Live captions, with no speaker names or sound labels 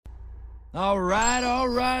All right, all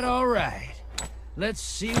right, all right. Let's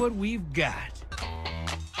see what we've got.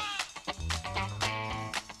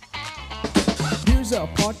 Here's a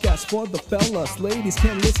podcast for the fellas. Ladies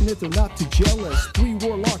can listen if they're not too jealous. Three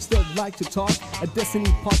warlocks that like to talk. A Destiny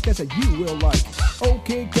podcast that you will like.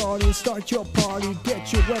 Okay, Guardian, start your party.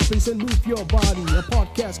 Get your weapons and move your body. A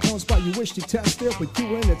podcast comes by, you wish to test it, but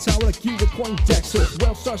you're in a tower like you were Poindexter.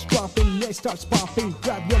 Well starts dropping, next starts popping.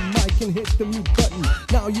 Grab your mic and hit the mute button.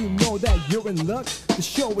 Now you know that you're in luck. The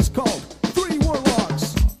show is called Three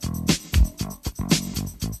Warlocks.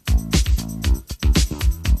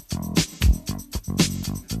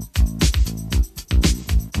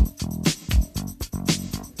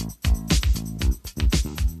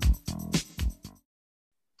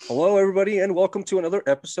 Hello, everybody, and welcome to another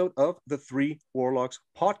episode of the Three Warlocks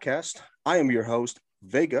podcast. I am your host,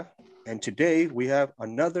 Vega, and today we have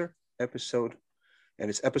another episode, and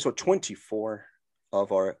it's episode 24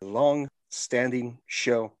 of our long-standing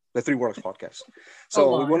show, the Three Warlocks podcast.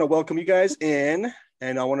 So we want to welcome you guys in,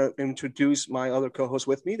 and I want to introduce my other co-hosts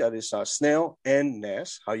with me. That is Snail and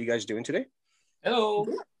Ness. How are you guys doing today? Hello.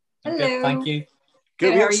 Hello. Good, thank you.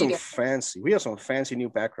 Good. How We are have you some fancy new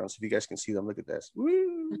backgrounds. If you guys can see them, look at this.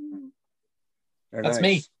 Woo! They're That's nice.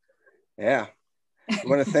 me. Yeah. I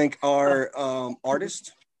want to thank our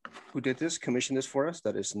artist who did this, commissioned this for us.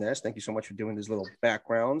 That is Ness. Thank you so much for doing these little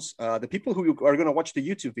backgrounds. The people who are going to watch the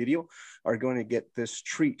YouTube video are going to get this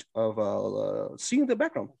treat of seeing the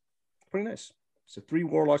background. Pretty nice. It's a Three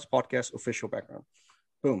Warlocks podcast official background.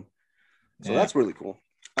 Boom. So that's really cool.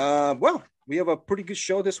 Well, we have a pretty good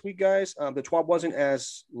show this week, guys. The TWAB wasn't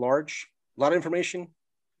as large. A lot of information.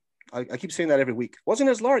 I keep saying that every week. Wasn't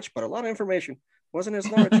as large, but a lot of information. Wasn't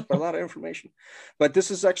as large, but a lot of information. But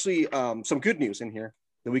this is actually some good news in here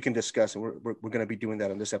that we can discuss, and we're going to be doing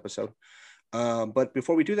that in this episode. But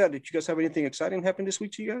before we do that, did you guys have anything exciting happen this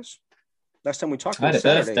week to you guys? Last time we talked about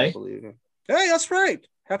Saturday, I believe. Hey, that's right.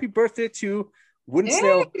 Happy birthday to Wooden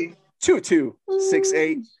Snail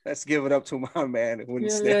 2268. Let's give it up to my man, Wooden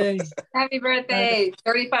Snail. Happy birthday.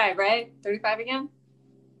 35, right? 35 again?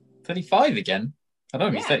 35 again? I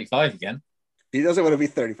don't want to be 35 again. He doesn't want to be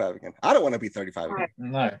 35 again. I don't want to be 35 again.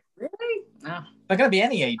 No. Really? No. If I'm going to be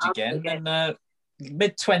any age I'll again, take it. then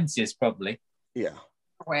mid-20s probably. Yeah.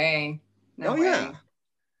 No way. No Oh, way. yeah.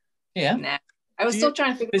 Yeah. Nah. I was still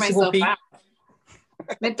trying to figure Physical myself peak. out.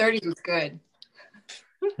 Mid-30s was good.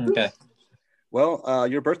 Okay. Well,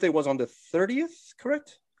 your birthday was on the 30th,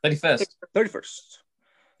 correct? 31st. 31st.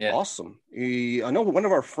 Yeah. Awesome. I know one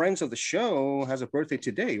of our friends of the show has a birthday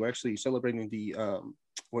today. We're actually celebrating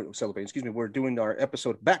we're doing our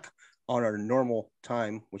episode back on our normal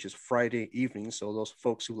time, which is Friday evening. So those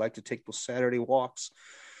folks who like to take those Saturday walks,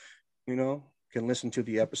 can listen to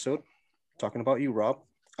the episode. Talking about you, Rob.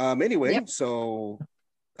 Anyway, Yep. So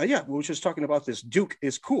we were just talking about this. Duke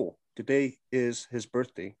is cool. Today is his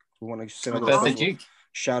birthday. We want to send Happy a little birthday, Duke.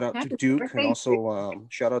 shout out to Happy Duke, birthday, and also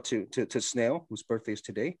shout out to Snail, whose birthday is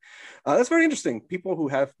today. That's very interesting. People who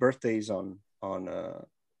have birthdays on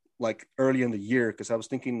like early in the year, because I was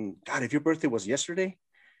thinking, God, if your birthday was yesterday,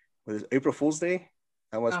 was April Fool's Day,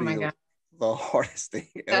 that must Oh be my God. the hardest thing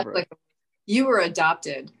That's ever. like, you were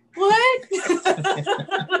adopted. What?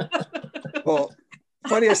 Well,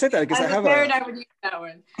 funny I said that because I As have a parent, I would use that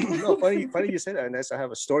one. no, funny you said that, and I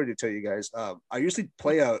have a story to tell you guys. I usually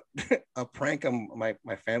play a prank on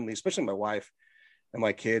my family, especially my wife and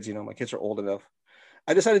my kids. My kids are old enough.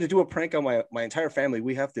 I decided to do a prank on my entire family.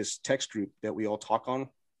 We have this text group that we all talk on,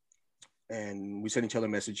 and we send each other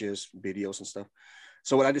messages, videos, and stuff.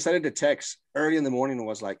 So what I decided to text early in the morning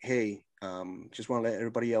was like, hey, just want to let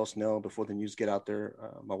everybody else know before the news get out there.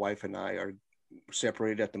 My wife and I are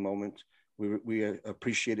separated at the moment. We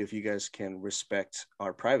appreciate if you guys can respect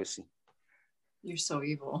our privacy. You're so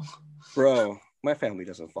evil. Bro, my family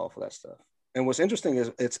doesn't fall for that stuff. And what's interesting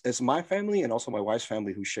is it's my family and also my wife's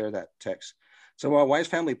family who share that text. So my wife's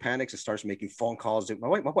family panics and starts making phone calls. My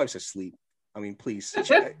wife's asleep. I mean, please.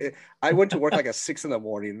 I went to work like at 6 a.m,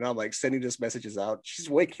 and I'm like sending these messages out. She's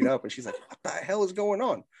waking up and she's like, what the hell is going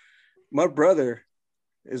on? My brother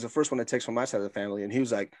is the first one to text from my side of the family. And he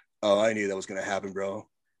was like, oh, I knew that was going to happen, bro.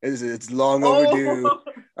 It's long overdue. Oh.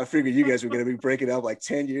 I figured you guys were going to be breaking up like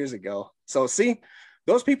 10 years ago. So see,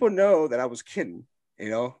 those people know that I was kidding,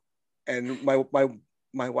 and my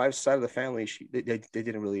wife's side of the family, they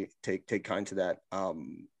didn't really take kind to that.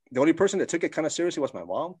 The only person that took it kind of seriously was my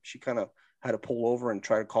mom. She kind of had to pull over and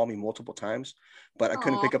try to call me multiple times, but I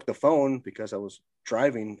couldn't pick up the phone because I was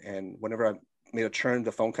driving. And whenever I made a turn,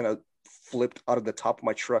 the phone kind of flipped out of the top of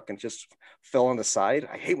my truck and just fell on the side.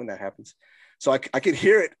 I hate when that happens. So I could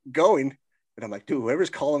hear it going, and I'm like, dude,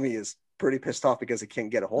 whoever's calling me is pretty pissed off because he can't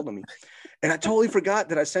get a hold of me. And I totally forgot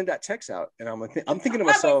that I sent that text out. And I'm thinking to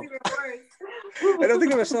myself,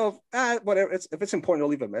 whatever. If it's important, I'll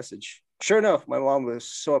leave a message. Sure enough, my mom was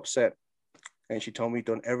so upset. And she told me,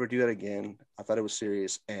 don't ever do that again. I thought it was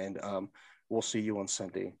serious. And we'll see you on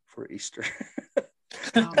Sunday for Easter.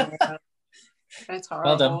 Oh my God. That's horrible.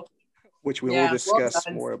 Well done. Which we will discuss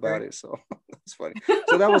more about it. So that's funny.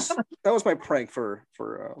 So that was my prank for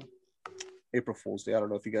April Fool's Day. I don't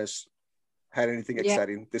know if you guys had anything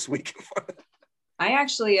exciting this week. I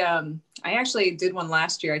actually did one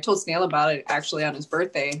last year. I told Snail about it actually on his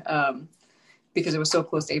birthday because it was so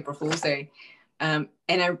close to April Fool's Day. And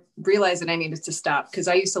I realized that I needed to stop because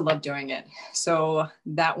I used to love doing it. So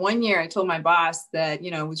that one year I told my boss that,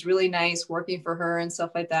 it was really nice working for her and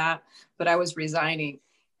stuff like that, but I was resigning.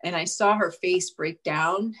 And I saw her face break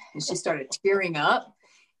down and she started tearing up.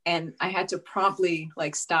 And I had to promptly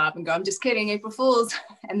stop and go, I'm just kidding, April Fools.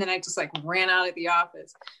 And then I just ran out of the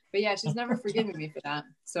office. But yeah, she's never forgiven me for that.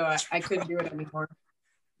 So I couldn't do it anymore.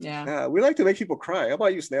 Yeah. We like to make people cry. How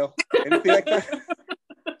about you, Snail? Anything like that?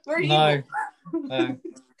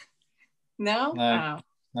 No.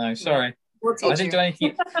 No, sorry. I didn't do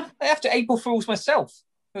anything. After April Fools myself.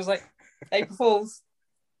 It was like, April Fools.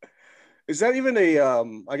 Is that even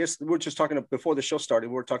I guess we were just talking before the show started,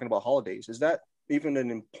 we were talking about holidays. Is that even an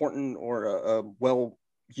important or a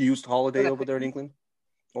well-used holiday over there in England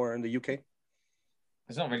or in the UK?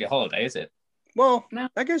 It's not really a holiday, is it? Well, no,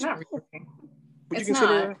 I guess. Not really. Would you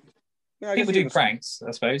consider? Not. Yeah, people do pranks,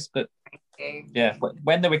 I suppose, but yeah,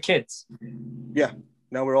 when they were kids. Yeah,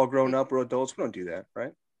 now we're all grown up, we're adults. We don't do that,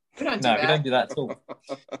 right? We don't do that at all.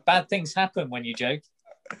 Bad things happen when you joke.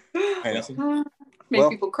 Make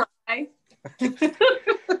people cry.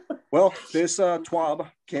 Well, this TWAB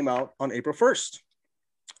came out on April 1st.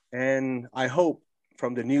 And I hope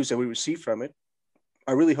from the news that we received from it,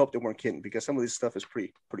 I really hope they weren't kidding because some of this stuff is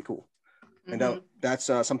pretty cool. Mm-hmm. And that's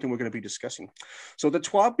something we're going to be discussing. So the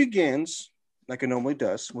TWAB begins, like it normally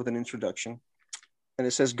does, with an introduction. And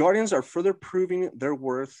it says, Guardians are further proving their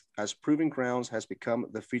worth as Proving Grounds has become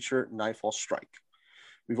the feature Nightfall Strike.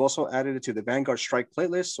 We've also added it to the Vanguard Strike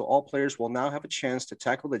playlist, so all players will now have a chance to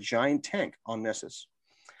tackle the giant tank on Nessus.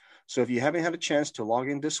 So if you haven't had a chance to log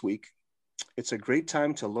in this week, it's a great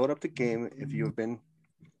time to load up the game if you've been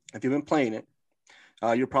playing it.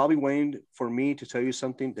 You're probably waiting for me to tell you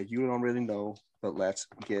something that you don't really know, but let's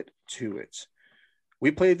get to it.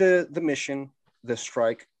 We played the mission, the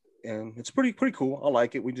strike, and it's pretty cool. I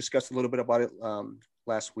like it. We discussed a little bit about it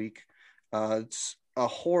last week. It's a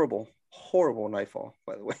horrible Nightfall,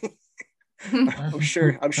 by the way. I'm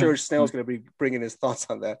sure Snail's going to be bringing his thoughts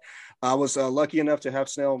on that. I was lucky enough to have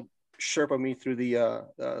Snail Sherpa me through the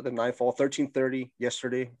Nightfall 1330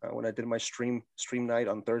 yesterday when I did my stream night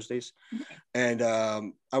on Thursdays, and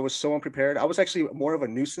I was so unprepared. I was actually more of a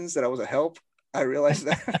nuisance than I was a help. I realized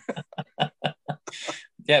that.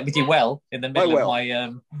 Yeah, we did well in the middle of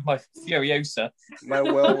my Furiosa. My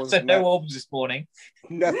well was no orbs this morning.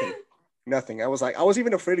 Nothing. I was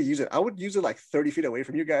even afraid to use it. I would use it 30 feet away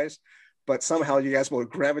from you guys, but somehow you guys will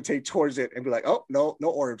gravitate towards it and be like, oh, no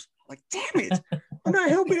orbs. I'm like, damn it. I'm not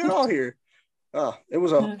helping at all here. It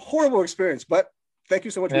was a horrible experience, but thank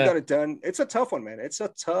you so much. We got it done. It's a tough one, man. It's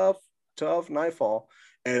a tough Nightfall.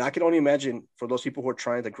 And I can only imagine for those people who are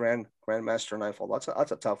trying the Grandmaster Nightfall, that's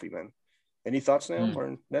a toughie, man. Any thoughts now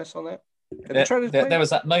or Ness on that? There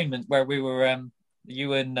was that moment where we were,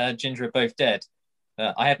 you and Ginger are both dead.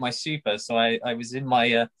 I had my super, so I was in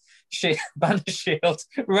my banner shield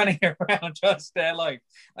running around trying to stay alive.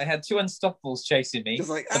 I had two Unstoppables chasing me,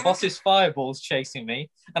 the boss's fireballs chasing me,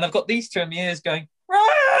 and I've got these two in my ears going,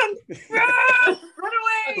 run, run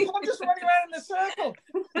away! I'm just running around in a circle.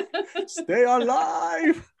 Stay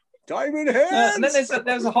alive, diamond hands. And then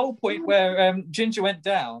there was a whole point where Ginger went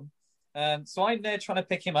down, so I'm there trying to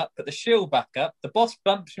pick him up, put the shield back up. The boss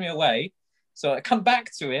bumps me away, so I come back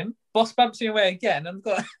to him. Boss bumps me away again, and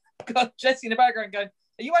I've got Jesse in the background going,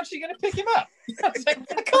 are you actually going to pick him up? I was like,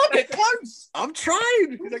 I can't get close. I'm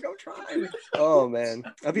trying. He's like, I'm trying. Oh, man.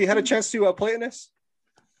 Have you had a chance to play in this?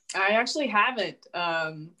 I actually haven't.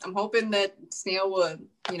 I'm hoping that Snail would,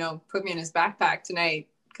 put me in his backpack tonight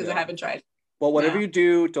because I haven't tried. Well, whatever you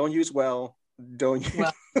do, don't use Don't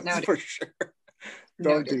use for sure.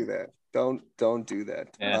 Don't do that. Don't do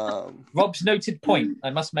that. Yeah. Rob's noted point,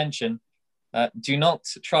 I must mention, do not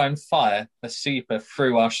try and fire a super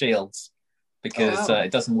through our shields because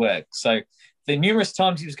it doesn't work. So the numerous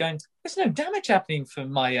times he was going, there's no damage happening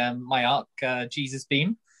from my my arc Jesus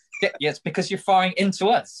beam. Yeah, it's because you're firing into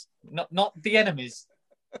us, not the enemies.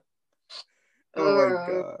 Oh my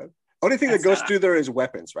god. Only thing that That's goes not- through there is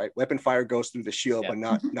weapons, right? Weapon fire goes through the shield, Yeah.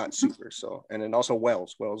 but not super. So, and then also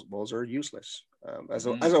wells. Wells are useless. As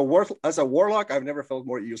Mhm. a warlock, I've never felt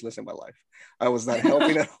more useless in my life. I was not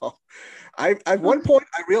helping at all. At one point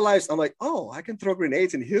I realized, I'm like, oh, I can throw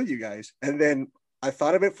grenades and heal you guys. And then I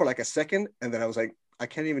thought of it for like a second, and then I was like, I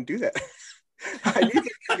can't even do that. I need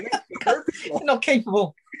to hurt people You're not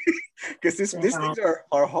capable. because these things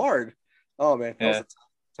are hard. Oh man, that was Yeah.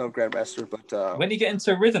 a tough Grandmaster. But When you get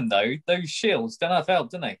into rhythm, though, those shields don't have help,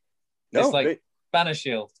 do they? no, It's like banner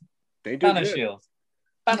shield, they do banner good. shield,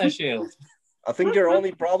 banner shield. I think their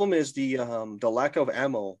only problem is the lack of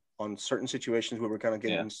ammo on certain situations where we're kind of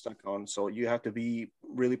getting stuck on. So you have to be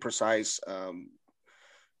really precise,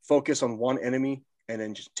 focus on one enemy, and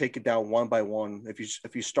then just take it down one by one.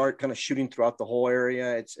 If you start kind of shooting throughout the whole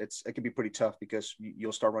area, it can be pretty tough because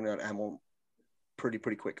you'll start running out of ammo pretty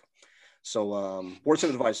quick. So words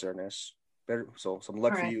of advice there, Ness. Better. So some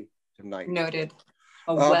luck for you tonight. Noted.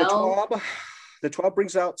 The TWAB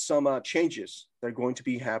brings out some changes that are going to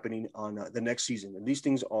be happening on the next season, and these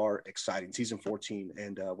things are exciting. Season 14,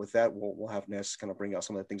 and with that, we'll have Ness kind of bring out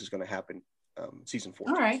some of the things that's going to happen season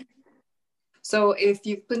 14. All right. So if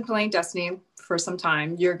you've been playing Destiny for some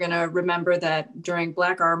time, you're going to remember that during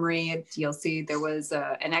Black Armory DLC, there was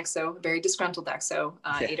an EXO, a very disgruntled EXO,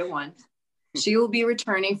 801. She will be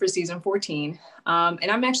returning for season 14.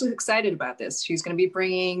 And I'm actually excited about this. She's going to be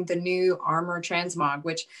bringing the new armor transmog,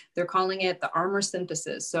 which they're calling it the armor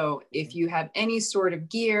synthesis. So if you have any sort of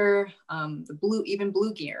gear, even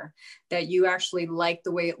blue gear, that you actually like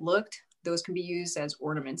the way it looked, those can be used as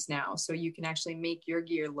ornaments now. So you can actually make your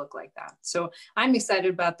gear look like that. So I'm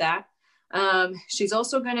excited about that. She's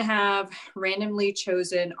also going to have randomly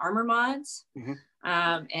chosen armor mods. Mm-hmm.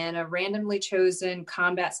 And a randomly chosen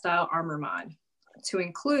combat style armor mod. To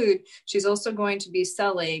include, she's also going to be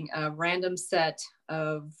selling a random set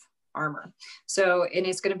of armor. So, and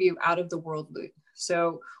it's going to be out of the world loot.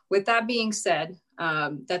 So with that being said,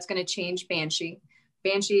 that's going to change Banshee.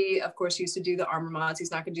 Banshee, of course, used to do the armor mods.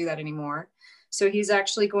 He's not going to do that anymore. So he's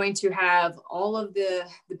actually going to have all of the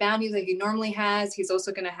bounties that he normally has. He's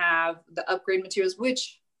also going to have the upgrade materials,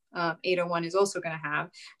 which 801 is also going to have.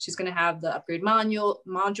 She's going to have the upgrade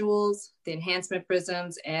modules, the enhancement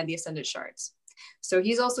prisms, and the ascendant shards. So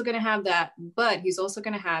he's also going to have that, but he's also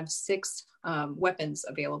going to have 6 weapons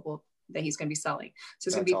available that he's going to be selling. So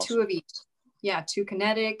it's going to be awesome. 2 of each. Yeah, 2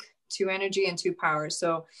 kinetic, 2 energy, and 2 power.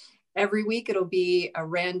 So every week it'll be a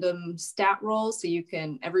random stat roll. So you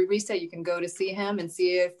can, every reset, you can go to see him and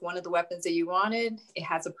see if one of the weapons that you wanted, it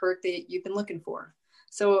has a perk that you've been looking for.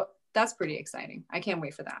 So that's pretty exciting. I can't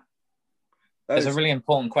wait for that. There's a really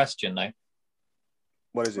important question, though.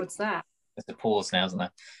 What is it? What's that? There's a pause now, isn't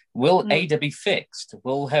there? Will Ada be fixed?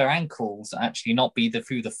 Will her ankles actually not be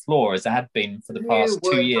through the floor as it had been for the past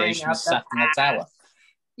 2 years she was sat in the tower?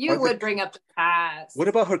 You would bring up the past. What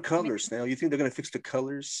about her colors now? You think they're going to fix the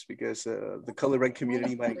colors? Because the color red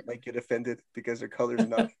community might get offended because their colors are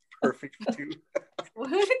not perfect too.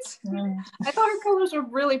 What? I thought her colors were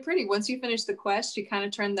really pretty. Once you finish the quest, she kind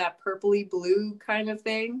of turned that purpley blue kind of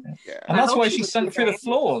thing. Yeah. And that's why she sunk through the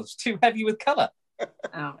floors, too heavy with color.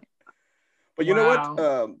 Oh. But you know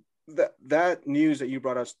what? That news that you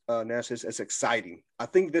brought us, Ness, is exciting. I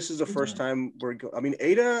think this is the first time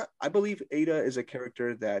Ada, I believe Ada is a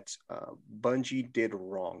character that Bungie did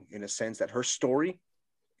wrong in a sense that her story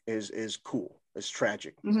is cool. It's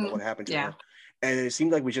tragic. What happened to her. And it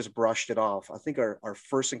seemed like we just brushed it off. I think our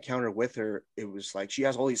first encounter with her, it was like she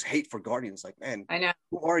has all these hate for Guardians. Like, man, I know.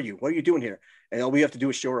 Who are you? What are you doing here? And all we have to do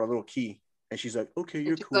is show her a little key. And she's like, okay,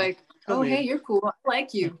 you're cool. Like, oh, hey, you're cool. I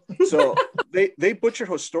like you. So they butchered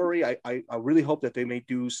her story. I really hope that they may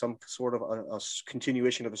do some sort of a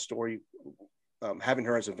continuation of the story, having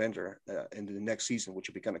her as a vendor in the next season, which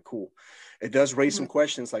would be kind of cool. It does raise some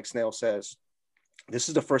questions, like Snail says. This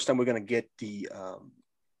is the first time we're going to get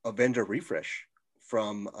a vendor refresh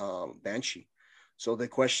from Banshee. So the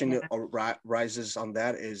question rises on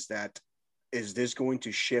that is this going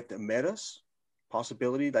to shift metas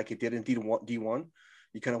possibility like it did in D1?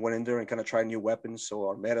 You kind of went in there and kind of tried new weapons. So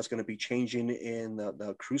our meta is going to be changing in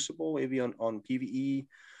the Crucible, maybe on PvE.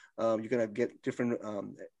 You're going to get different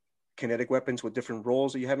kinetic weapons with different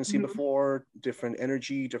roles that you haven't seen before, different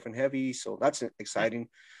energy, different heavy. So that's exciting.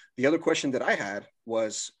 The other question that I had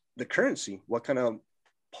was the currency. What kind of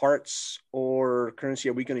parts or currency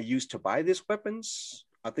are we going to use to buy these weapons?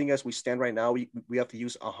 I think as we stand right now, we have to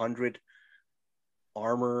use 100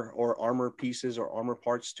 armor pieces or armor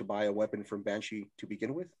parts to buy a weapon from Banshee to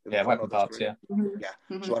begin with. Yeah, weapon parts, yeah.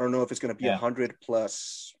 So I don't know if it's going to be 100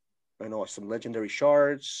 plus I know some legendary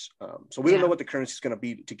shards. So we don't know what the currency is going to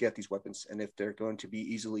be to get these weapons, and if they're going to be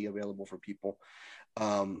easily available for people.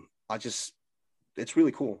 It's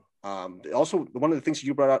really cool. Also, one of the things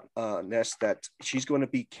you brought out, Ness, that she's going to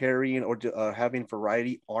be carrying or having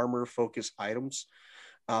variety armor focused items.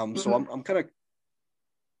 So I'm kind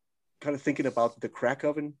of thinking about the crack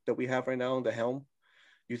oven that we have right now on the helm.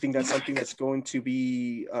 You think that's something that's going to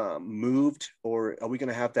be moved, or are we going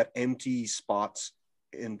to have that empty spots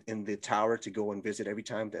in the tower to go and visit every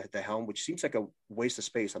time the helm, which seems like a waste of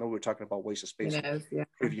space? I know we were talking about waste of space in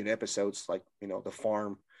previous episodes, like, you know, the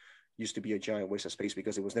farm used to be a giant waste of space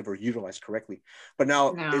because it was never utilized correctly. But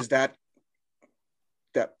now is that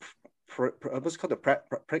what's it called, the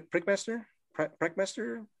Prickmaster?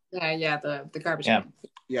 The garbage can.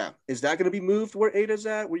 Is that going to be moved where Ada's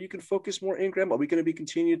at, where you can focus more engram? Are we going to be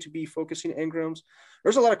continue to be focusing engrams?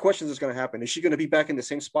 There's a lot of questions that's going to happen. Is she going to be back in the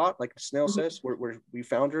same spot, like Snail says, where we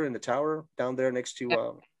found her in the tower down there next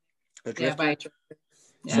to the drifter?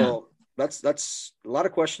 So that's a lot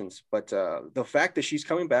of questions, but the fact that she's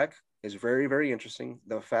coming back is very, very interesting.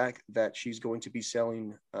 The fact that she's going to be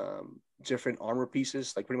selling different armor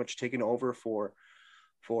pieces, like pretty much taking over for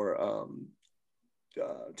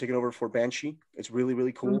Banshee, it's really,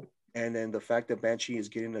 really cool. And then the fact that Banshee is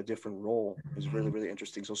getting a different role is really, really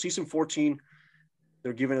interesting. So season 14,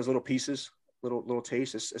 they're giving us little pieces, little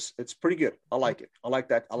tastes. It's pretty good. I like it. I like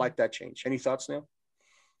that change. Any thoughts now?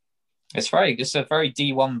 It's a very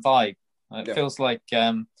D1 vibe. It feels like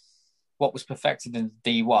what was perfected in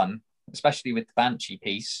D1, especially with the Banshee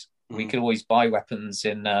piece. We could always buy weapons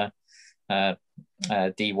in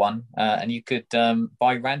D1, and you could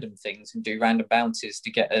buy random things and do random bounties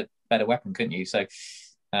to get a better weapon, couldn't you? So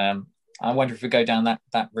I wonder if we go down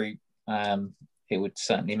that route, it would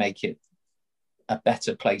certainly make it a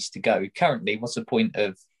better place to go. Currently, what's the point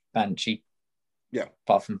of Banshee?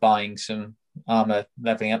 Apart from buying some armor,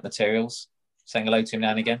 leveling up materials, saying hello to him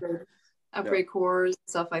now and again. Upgrade cores,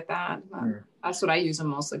 stuff like that. That's what I use them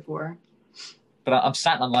mostly for. But I'm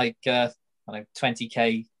sat on like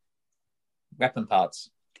 20k weapon parts.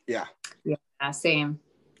 Yeah, same.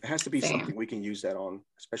 It has to be something we can use that on,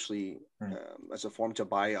 especially as a form to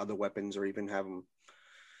buy other weapons, or even have them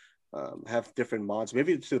have different mods.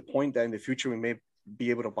 Maybe to the point that in the future we may be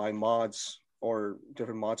able to buy mods or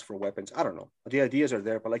different mods for weapons. I don't know. The ideas are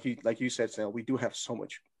there, but like you said, Snell, we do have so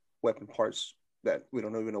much weapon parts that we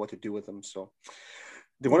don't even know what to do with them. So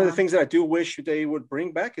one of the things that I do wish they would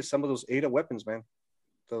bring back is some of those Ada weapons, man.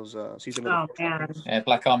 Those season weapons.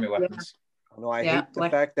 Black Army weapons. I hate the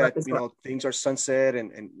fact that things are sunset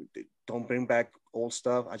and they don't bring back old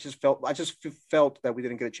stuff. I just felt that we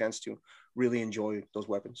didn't get a chance to really enjoy those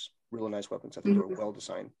weapons. Really nice weapons. I think they were well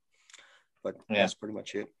designed. But that's pretty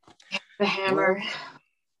much it. The hammer.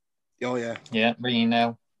 Oh yeah. Yeah, ringing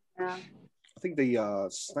now. Yeah. I think the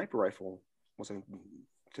sniper rifle was in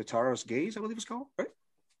Tataro's Gaze, I believe it's called, right?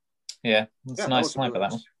 Yeah, it's a nice sniper,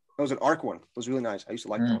 that one. That was an arc one. It was really nice. I used to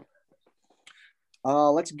like that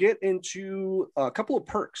one. Let's get into a couple of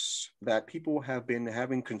perks that people have been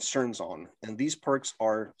having concerns on. And these perks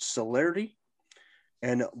are Celerity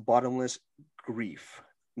and Bottomless Grief.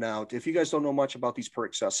 Now, if you guys don't know much about these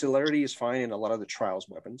perks, Celerity is fine in a lot of the Trials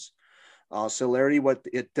weapons. Celerity, what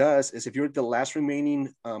it does is if you're the last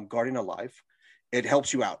remaining Guardian alive, it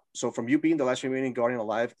helps you out. So from you being the last remaining Guardian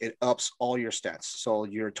alive, it ups all your stats. So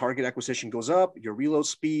your target acquisition goes up, your reload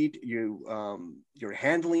speed, your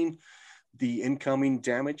handling, the incoming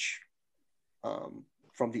damage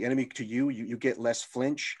from the enemy to you get less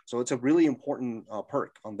flinch. So it's a really important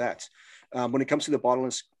perk on that. When it comes to the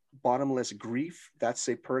Bottomless Grief, that's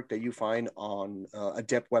a perk that you find on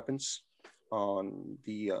adept weapons on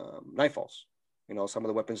the Nightfalls. Some of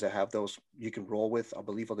the weapons that have those you can roll with, I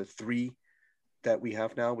believe, are the 3 that we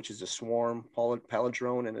have now, which is the Swarm,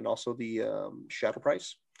 Paladrone, and then also the Shadow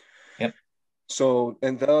Price. Yep. So,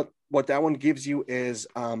 and what that one gives you is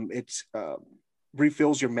it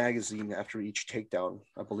refills your magazine after each takedown.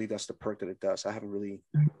 I believe that's the perk that it does. I haven't really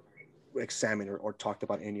examined or talked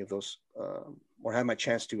about any of those or had my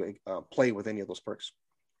chance to play with any of those perks.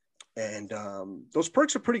 And those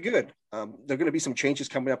perks are pretty good. There are going to be some changes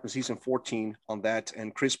coming up in season 14 on that.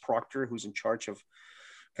 And Chris Proctor, who's in charge of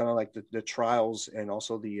kind of like the trials and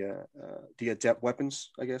also the adept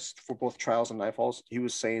weapons, I guess, for both trials and Nightfalls, he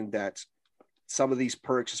was saying that some of these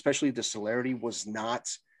perks, especially the Celerity, was not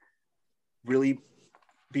really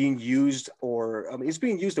being used, or it's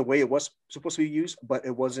being used the way it was supposed to be used, but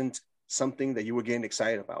it wasn't something that you were getting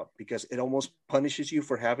excited about, because it almost punishes you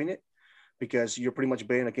for having it, because you're pretty much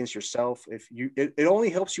betting against yourself. It only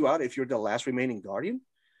helps you out if you're the last remaining Guardian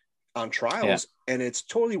on trials, and it's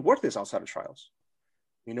totally worthless outside of trials.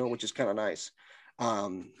 which is kind of nice,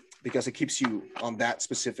 because it keeps you on that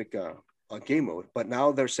specific game mode. But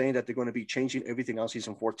now they're saying that they're going to be changing everything on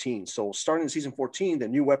season 14. So starting in season 14, the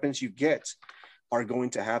new weapons you get are going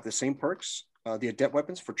to have the same perks, the adept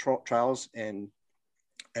weapons for trials and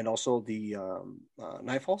also the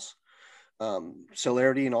Nightfalls,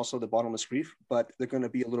 Celerity, and also the Bottomless Grief. But they're going to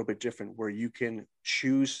be a little bit different, where you can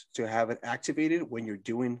choose to have it activated when you're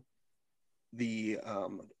doing the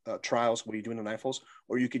trials, when you're doing the Nightfalls,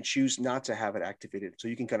 or you can choose not to have it activated. So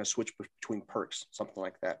you can kind of switch between perks, something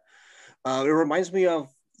like that. It reminds me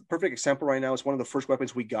of the perfect example right now. It's one of the first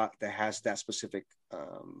weapons we got that has that specific,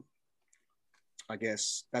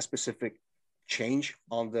 that specific change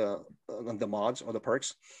on the mods or the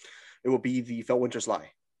perks. It will be the Felwinter's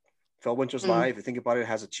Lie. Felwinter's Lie, if you think about it,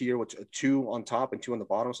 has a tier with a 2 on top and 2 on the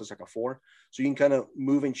bottom, so it's like a 4. So you can kind of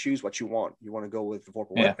move and choose what you want. You want to go with the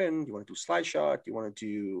Vorpal Weapon, you want to do Slide Shot, you want to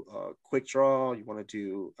do Quick Draw, you want to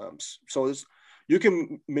do you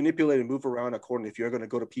can manipulate and move around according if you're going to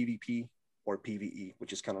go to PvP or PvE,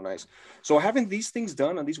 which is kind of nice. So having these things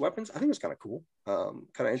done on these weapons, I think it's kind of cool,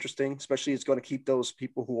 kind of interesting. Especially it's going to keep those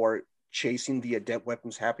people who are chasing the adept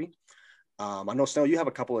weapons happy. I know, Snell, you have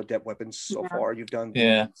a couple of adept weapons so far. You've done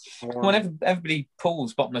Whenever everybody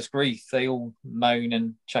pulls Bottomless Grief, they all moan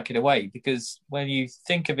and chuck it away, because when you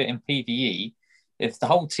think of it in PvE, if the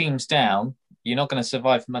whole team's down, you're not going to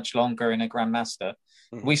survive for much longer in a Grandmaster.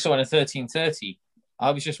 We saw in a 1330,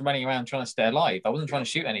 I was just running around trying to stay alive. I wasn't trying to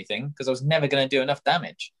shoot anything because I was never going to do enough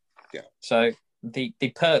damage. Yeah. So the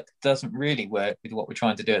perk doesn't really work with what we're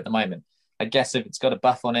trying to do at the moment. I guess if it's got a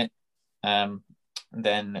buff on it,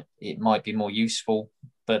 then it might be more useful.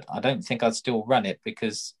 But I don't think I'd still run it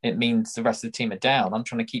because it means the rest of the team are down. I'm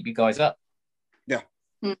trying to keep you guys up. Yeah.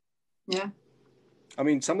 Yeah. I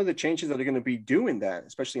mean, some of the changes that are going to be doing that,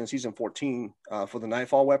 especially in season 14, for the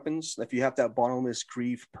Nightfall weapons, if you have that Bottomless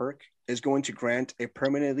Grief perk, is going to grant a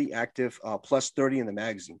permanently active plus 30 in the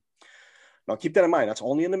magazine. Now, keep that in mind. That's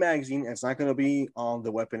only in the magazine. And it's not going to be on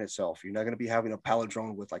the weapon itself. You're not going to be having a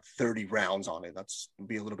palindrome with like 30 rounds on it. That's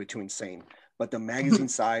be a little bit too insane. But the magazine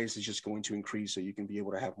size is just going to increase, so you can be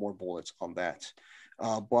able to have more bullets on that.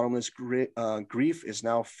 Bottomless Grief is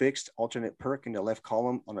now fixed alternate perk in the left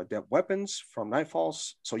column on adept weapons from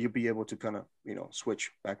Nightfalls. So you'll be able to kind of,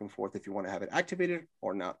 switch back and forth if you want to have it activated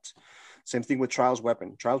or not. Same thing with Trials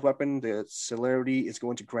Weapon. Trials Weapon, the Celerity is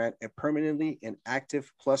going to grant a permanently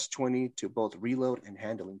inactive plus 20 to both reload and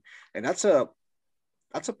handling. And that's a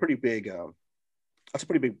pretty big,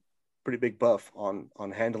 pretty big buff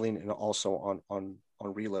on handling and also on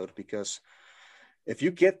reload, because if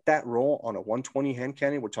you get that roll on a 120 hand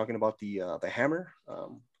cannon, we're talking about the hammer.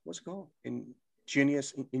 What's it called?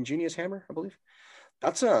 Ingenious hammer, I believe.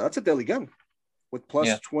 That's a deadly gun with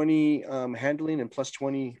plus 20 handling and plus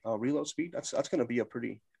 20 reload speed. That's going to be a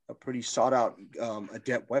pretty sought out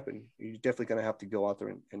adept weapon. You're definitely going to have to go out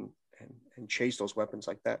there and chase those weapons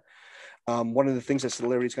like that. One of the things that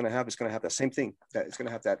Celerity is going to have that same thing. That it's going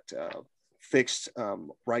to have that fixed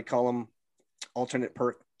right column alternate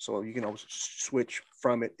perk. So you can always switch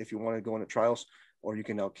from it if you want to go into trials, or you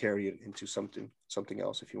can now carry it into something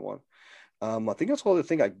else if you want. I think that's all the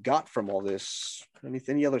thing I got from all this.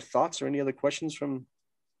 Any other thoughts or any other questions from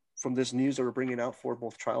this news that we're bringing out for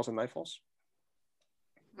both trials and Nightfalls?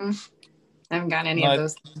 I haven't gotten any of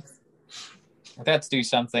those things. I've had to do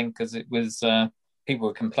something because it was people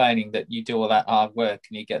were complaining that you do all that hard work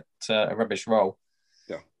and you get a rubbish roll.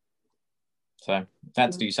 Yeah. So I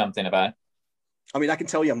had to do something about it. I mean, I can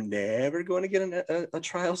tell you I'm never going to get a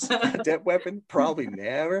trials adept weapon. Probably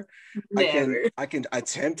never. Never. I can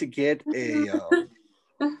attempt to get an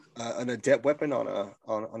adept weapon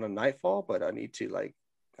on a Nightfall, but I need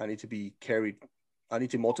to be carried. I need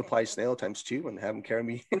to multiply Snail times 2 and have him carry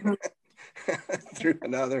me through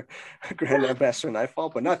another Grand Ambassador Nightfall,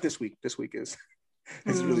 but not this week. This week is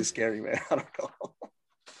really scary, man. I don't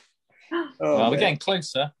know. We're getting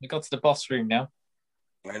closer. We got to the boss room now.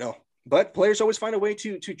 I know. But players always find a way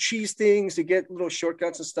to cheese things, to get little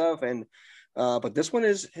shortcuts and stuff. And but this one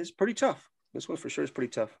is pretty tough. This one for sure is pretty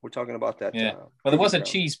tough. We're talking about that. Yeah. Well, there was a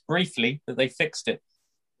cheese briefly, but they fixed it.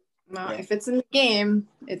 No, if it's in the game,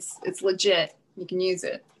 it's legit. You can use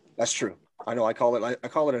it. That's true. I know. I call it a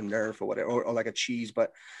nerf or whatever, or like a cheese.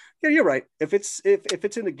 But yeah, you're right. If it's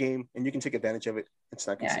in the game and you can take advantage of it, it's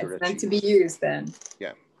not considered. It's meant to be used then.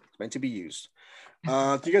 Yeah, it's meant to be used.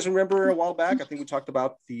 Do you guys remember a while back? I think we talked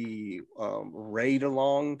about the raid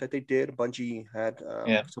along that they did. Bungie had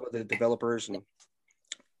some of the developers and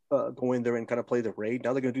go in there and kind of play the raid.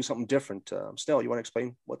 Now they're going to do something different. Snell, you want to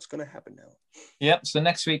explain what's going to happen now? Yep. So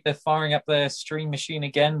next week they're firing up their stream machine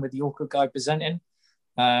again with the Orca guy presenting.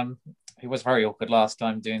 it was very awkward last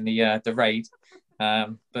time doing the raid.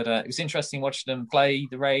 But it was interesting watching them play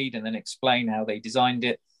the raid and then explain how they designed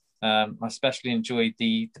it. I especially enjoyed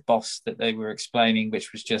the boss that they were explaining,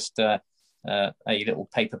 which was just a little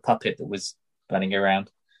paper puppet that was running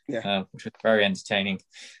around, which was very entertaining.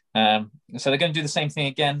 So they're going to do the same thing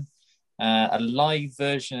again, a live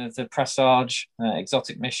version of the Presage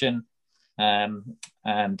exotic mission, and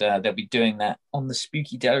they'll be doing that on the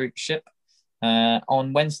Spooky Derrick ship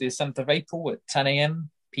on Wednesday, the 7th of April at 10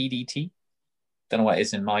 a.m. PDT. Don't know what it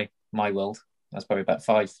is in my world. That's probably about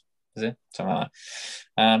 5, is it? Something like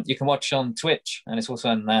that. You can watch on Twitch, and it's also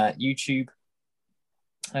on YouTube.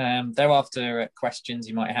 Thereafter, questions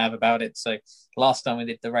you might have about it. So last time we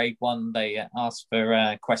did the raid one, they asked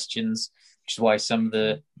for questions, which is why some of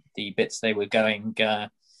the bits they were going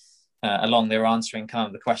along, they were answering kind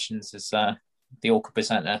of the questions as the awkward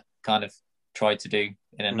presenter kind of tried to do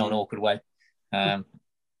in a non-awkward way.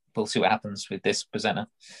 We'll see what happens with this presenter.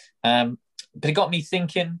 But it got me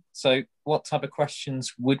thinking, so what type of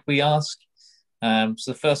questions would we ask? So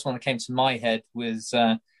the first one that came to my head was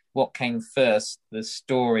what came first, the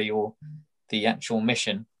story or the actual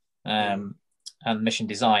mission and mission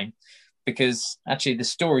design? Because actually the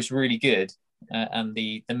story is really good and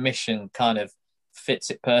the mission kind of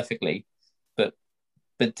fits it perfectly. But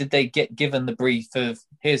did they get given the brief of,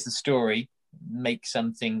 here's the story, make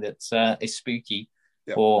something that is spooky?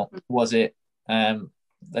 Yep. Or was it,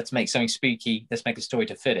 let's make something spooky, let's make a story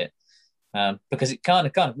to fit it? Because it kind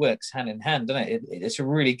of works hand in hand, doesn't it? It's a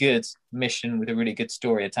really good mission with a really good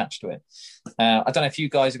story attached to it. I don't know if you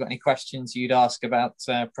guys have got any questions you'd ask about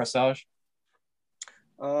Presage.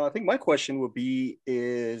 I think my question would be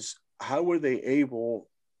is how were they able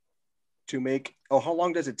to make, or how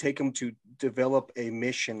long does it take them to develop a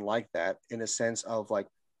mission like that, in a sense of like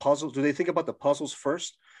puzzles? Do they think about the puzzles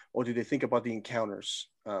first, or do they think about the encounters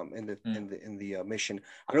in the mission?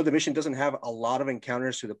 I know the mission doesn't have a lot of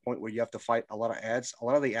encounters to the point where you have to fight a lot of ads. A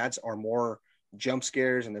lot of the ads are more jump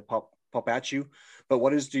scares and they pop at you. But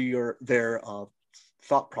what is their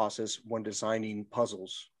thought process when designing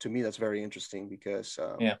puzzles? To me, that's very interesting because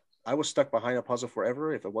I was stuck behind a puzzle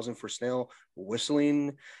forever. If it wasn't for Snail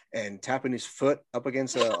whistling and tapping his foot up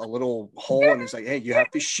against a little hole, and he's like, hey, you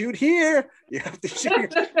have to shoot here. You have to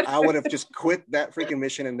shoot here. I would have just quit that freaking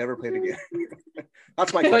mission and never played again.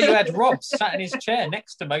 That's my question. Well, you had Rob sat in his chair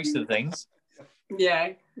next to most of the things.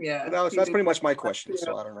 Yeah. That's pretty much my question.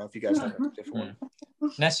 So I don't know if you guys have a different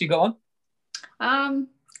one. Ness, you got one?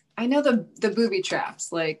 I know the booby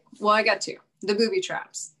traps. Like, well, I got 2. The booby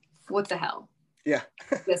traps. What the hell? Yeah.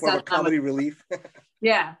 More of a comedy relief.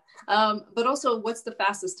 Yeah. But also, what's the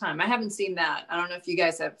fastest time? I haven't seen that. I don't know if you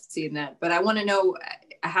guys have seen that, but I want to know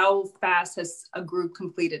how fast has a group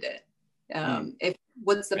completed it?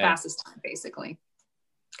 What's the fastest time, basically?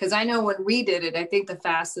 Because I know when we did it, I think the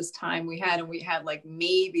fastest time we had like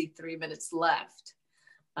maybe 3 minutes left,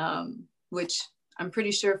 which I'm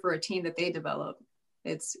pretty sure for a team that they develop,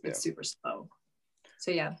 it's super slow. So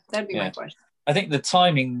yeah, that'd be my question. I think the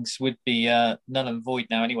timings would be null and void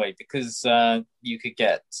now anyway, because you could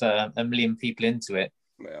get a million people into it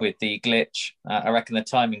with the glitch. I reckon the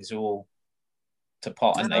timings are all to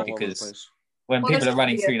pot, aren't they? Because when people are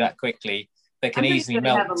running through that quickly, they can easily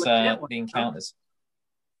melt the encounters.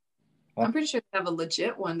 I'm pretty sure they have a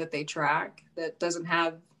legit one that they track that doesn't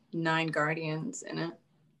have 9 guardians in it.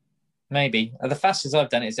 Maybe. The fastest I've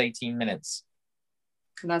done it is 18 minutes.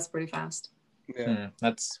 And that's pretty fast. Yeah.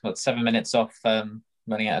 That's 7 minutes off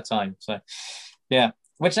running out of time. So, yeah.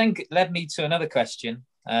 Which then led me to another question,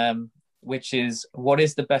 which is, what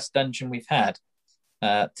is the best dungeon we've had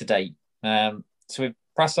to date? So with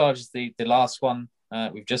Presage is the last one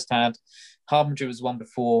we've just had. Harbinger was one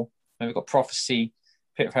before. Then we've got Prophecy,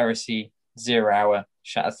 Pit of Heresy, 0 Hour,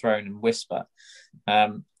 Shattered Throne, and Whisper.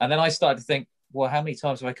 And then I started to think, well, how many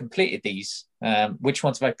times have I completed these? Which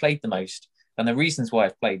ones have I played the most? And the reasons why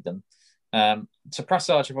I've played them. So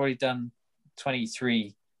Presage, I've already done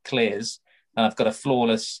 23 clears, and I've got a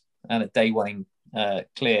flawless and a day one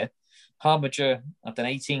clear. Harbinger, I've done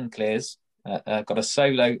 18 clears. I've got a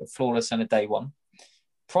solo, a flawless, and a day one.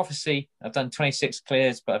 Prophecy, I've done 26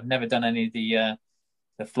 clears, but I've never done any of the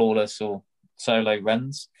flawless or solo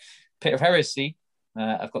runs. Pit of Heresy,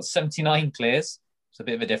 I've got 79 clears. It's a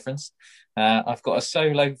bit of a difference. I've got a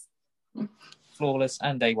solo, flawless,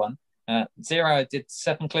 and day one. 0 Hour, I did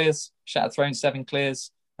 7 clears. Shattered Throne, 7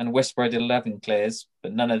 clears. And Whisper, I did 11 clears,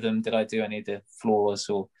 but none of them did I do any of the flawless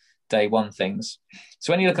or day one things.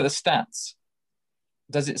 So when you look at the stats,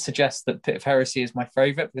 does it suggest that Pit of Heresy is my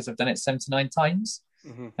favourite because I've done it 79 times?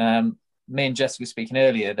 Mm-hmm. Me and Jess were speaking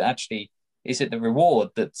earlier that actually, is it the reward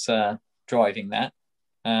that's driving that?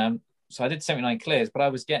 so I did 79 clears, but I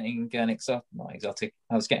was getting an exotic.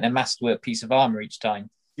 I was getting a masterwork piece of armor each time.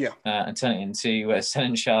 Yeah. And turn it into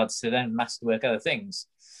Ascendant shards to then masterwork other things.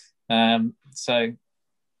 So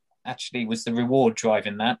actually was the reward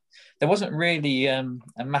driving that. There wasn't really a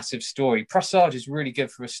massive story. Presage is really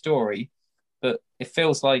good for a story, but it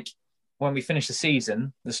feels like when we finish the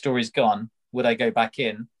season, the story's gone. Would I go back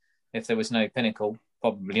in if there was no pinnacle?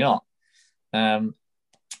 Probably not.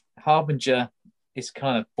 Harbinger is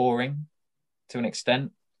kind of boring to an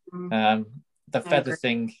extent. The feather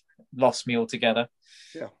thing lost me altogether.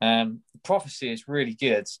 Yeah. Prophecy is really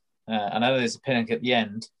good. I know there's a pinnacle at the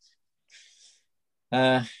end.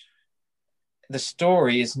 The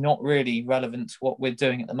story is not really relevant to what we're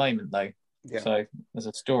doing at the moment, though. Yeah. So there's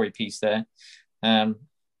a story piece there. 0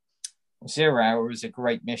 Hour is a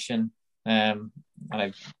great mission. I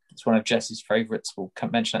know it's one of Jess's favourites. We'll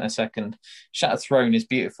mention that in a second. Shattered Throne is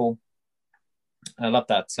beautiful. I love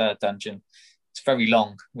that dungeon. It's very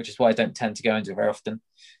long, which is why I don't tend to go into it very often.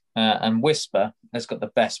 And Whisper has got the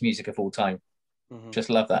best music of all time. Just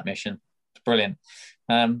love that mission. It's brilliant.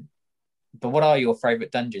 But what are your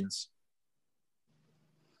favourite dungeons?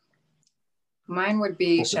 Mine would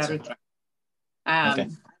be Shattered Throne. Okay.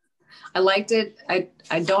 I liked it.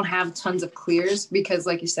 I don't have tons of clears because,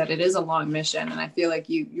 like you said, it is a long mission, and I feel like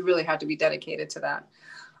you really have to be dedicated to that.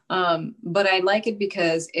 But I like it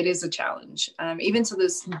because it is a challenge. Even to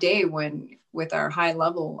this day, when with our high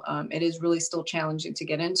level, it is really still challenging to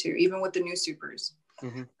get into, even with the new supers.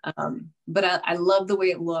 But I love the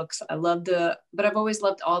way it looks. But I've always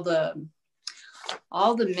loved all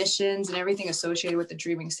the missions and everything associated with the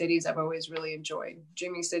Dreaming Cities. I've always really enjoyed.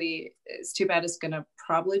 Dreaming City, it's too bad it's going to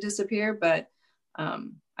probably disappear, but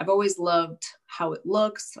I've always loved how it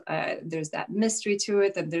looks. There's that mystery to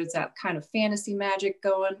it, and there's that kind of fantasy magic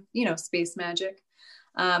going, space magic,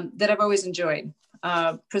 that I've always enjoyed.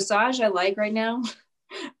 Presage I like right now.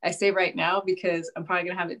 I say right now because I'm probably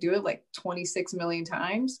going to have to do it like 26 million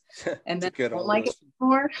times. And then I won't like it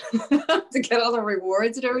anymore to get all the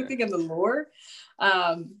rewards and everything and the lore.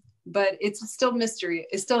 But it's still mystery.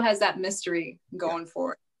 It still has that mystery going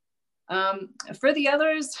for it. For the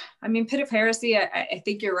others, I mean, Pit of Heresy, I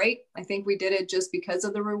think you're right. I think we did it just because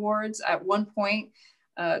of the rewards. At one point,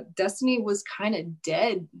 Destiny was kind of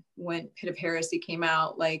dead when Pit of Heresy came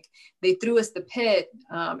out. Like, they threw us the pit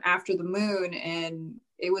after the moon, and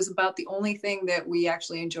it was about the only thing that we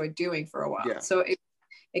actually enjoyed doing for a while. Yeah. So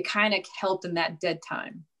it kind of helped in that dead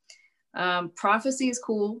time. Prophecy is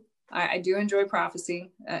cool. I do enjoy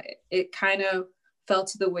Prophecy. It kind of fell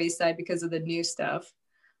to the wayside because of the new stuff.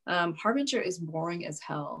 Harbinger is boring as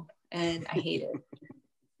hell, and I hate it.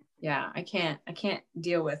 Yeah, I can't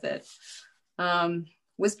deal with it.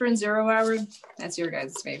 Whisper and 0 Hour, that's your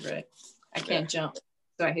guys' favorite. I can't jump,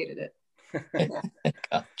 so I hated it.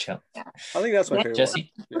 Can't jump. Yeah. I think that's my favorite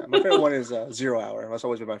Jesse? one. Yeah, my favorite one is 0 Hour. That's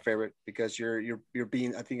always been my favorite because you're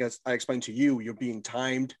being, I think as I explained to you, you're being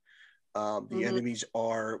timed. The enemies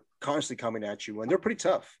are constantly coming at you, and they're pretty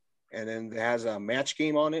tough. And then it has a match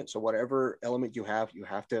game on it. So whatever element you have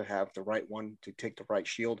to have the right one to take the right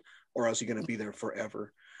shield, or else you're going to be there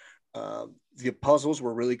forever. The puzzles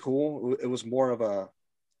were really cool. It was more of a,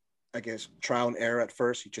 I guess, trial and error at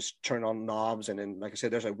first. You just turn on knobs, and then, like I said,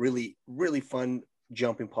 there's a really, really fun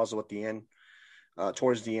jumping puzzle at the end,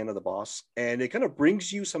 towards the end of the boss. And it kind of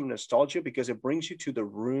brings you some nostalgia because it brings you to the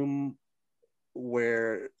room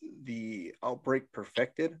where the Outbreak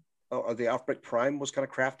perfected, or the Outbreak Prime was kind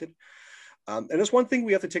of crafted. And there's one thing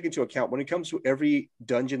we have to take into account when it comes to every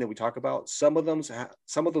dungeon that we talk about. Some of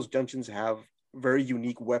those dungeons have very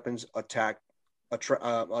unique weapons attached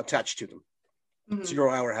to them.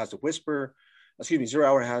 0 Hour has the Whisper. 0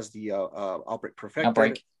 Hour has the Outbreak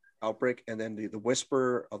perfected. Outbreak, and then the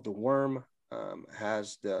Whisper of the Worm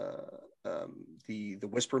has the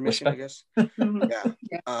Whisper mission, I guess.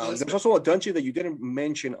 There's also a dungeon that you didn't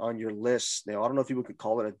mention on your list. Now, I don't know if you could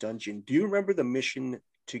call it a dungeon. Do you remember the mission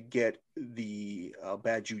to get the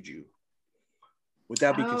Bad Juju? Would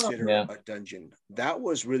that be considered a dungeon? That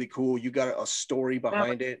was really cool. You got a story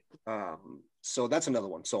behind it. So that's another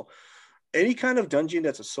one. So any kind of dungeon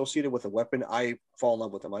that's associated with a weapon, I fall in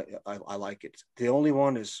love with them. I like it. The only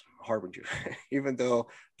one is Harbinger, even though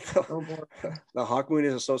the Hawkmoon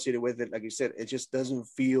is associated with it. Like you said, it just doesn't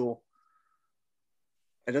feel.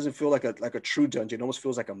 It doesn't feel like a true dungeon. It almost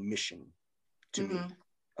feels like a mission to me,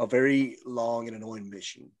 a very long and annoying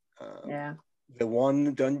mission. The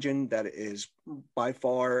one dungeon that is by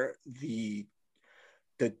far the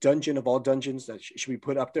dungeon of all dungeons that should be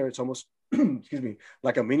put up there. It's almost excuse me,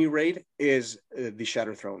 like a mini raid, is the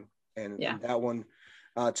Shattered Throne, and that one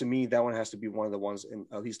To me, that one has to be one of the ones in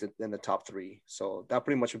at least in the top 3. So that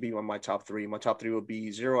pretty much would be my top 3. My top 3 would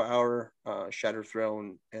be 0 Hour, Shattered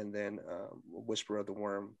Throne, and then Whisper of the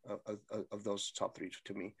Worm of those top 3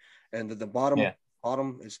 to me. And the bottom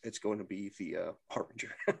is it's going to be the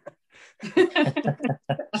Harbinger.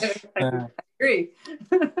 I agree.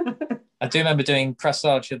 I do remember doing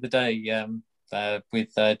Presage of the Day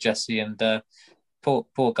with Jesse, and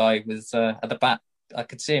poor guy was at the back. I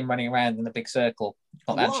could see him running around in a big circle,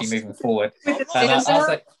 not actually moving forward. And I was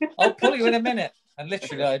like, I'll pull you in a minute. And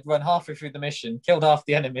literally, I'd run halfway through the mission, killed half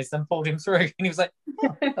the enemies, then pulled him through. And he was like,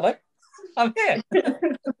 oh, hello, I'm here.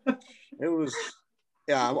 It was,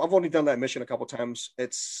 yeah, I've only done that mission a couple times.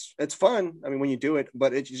 It's fun. I mean, when you do it,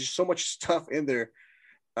 but it's just so much stuff in there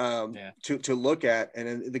to look at. And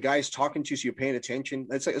then the guy's talking to you, so you're paying attention.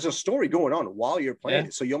 It's a story going on while you're playing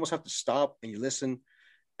it. So you almost have to stop and you listen.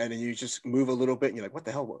 And then you just move a little bit and you're like, what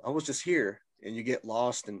the hell? I was just here. And you get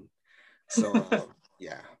lost. And so,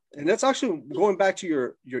 yeah. And that's actually going back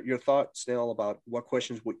to your thought, Snail, about what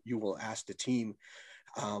questions you will ask the team.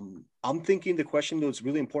 I'm thinking the question that's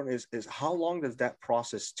really important is how long does that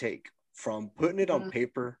process take from putting it on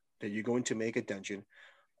paper that you're going to make a dungeon,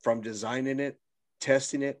 from designing it,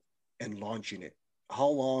 testing it, and launching it? How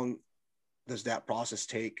long does that process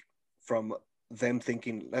take from them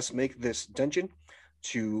thinking, let's make this dungeon,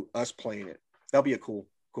 to us playing it? That'll be a cool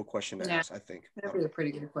question to ask, I think. That'd be a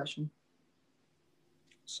pretty good question.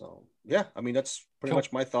 So yeah, I mean, that's pretty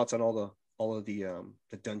much my thoughts on all of the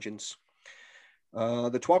dungeons.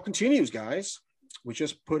 The TWAB continues, guys. We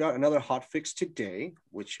just put out another hot fix today,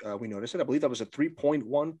 which we noticed it. I believe that was a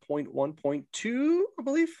 3.1.1.2, I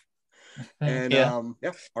believe. And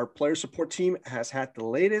our player support team has had the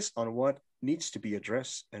latest on what needs to be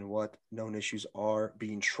addressed and what known issues are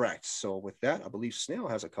being tracked. So with that, I believe Snail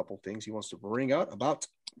has a couple things he wants to bring out about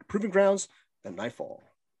Proving Grounds and Nightfall.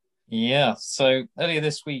 Yeah, so earlier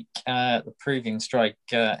this week, the Proving Strike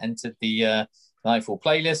entered the Nightfall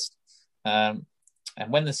playlist. And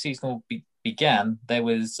when the seasonal began, there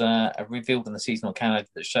was a reveal in the seasonal calendar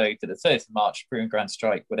that showed that the 3rd of March, Proving Ground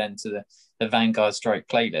Strike would enter the Vanguard Strike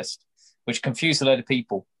playlist, which confused a load of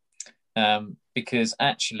people because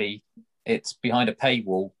actually it's behind a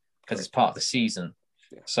paywall because it's part of the season.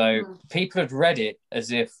 So people had read it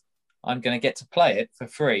as if I'm going to get to play it for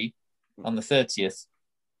free on the 30th,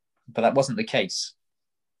 but that wasn't the case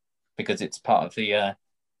because it's part of the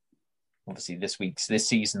obviously this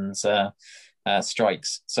season's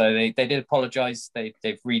strikes. So they did apologize.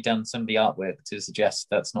 They've redone some of the artwork to suggest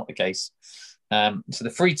that's not the case. So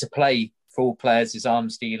the free to play for all players is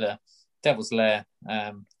Arms Dealer, Devil's Lair,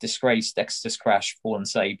 Disgrace, Dexter's Crash, Fallen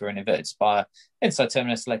Saber, and Inverted Spire. Inside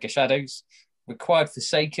Terminus, Lake of Shadows. Required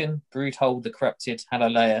Forsaken, Broodhold, The Corrupted,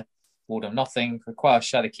 Halaleia, Ward of Nothing. Requires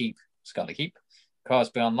Shadowkeep, Scarlet Keep.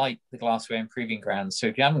 Requires Beyond Light, The Glassware, and Proving Grounds. So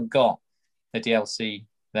if you haven't got the DLC,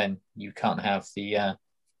 then you can't have the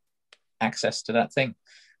access to that thing.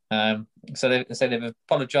 So they've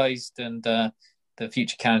apologized, and the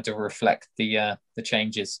future calendar will reflect the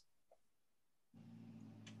changes.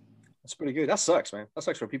 That's pretty good. That sucks, man. That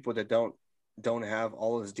sucks for people that don't have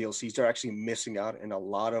all of those DLCs. They're actually missing out in a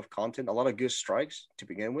lot of content, a lot of good strikes to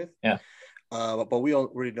begin with. Yeah. But we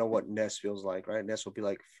already know what Ness feels like, right? Ness will be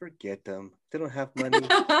like, forget them. They don't have money.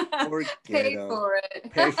 Pay for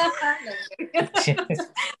it. Pay for it.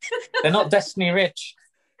 They're not Destiny rich.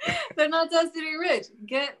 They're not Destiny rich.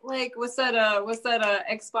 Get what's that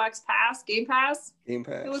Xbox Pass, Game Pass? Game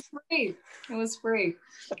Pass. It was free.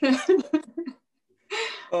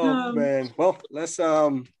 Oh man. Well, let's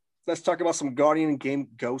talk about some Guardian Game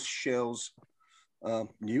Ghost Shells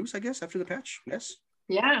news, I guess, after the patch. Yes.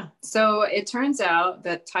 Yeah. So it turns out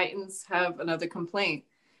that Titans have another complaint.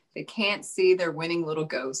 They can't see their winning little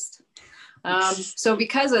ghost. So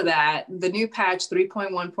because of that, the new patch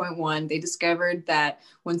 3.1.1, they discovered that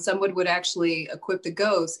when someone would actually equip the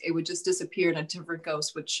ghost, it would just disappear and a different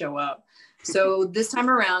ghost would show up. So this time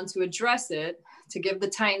around, to address it, to give the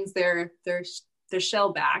Titans their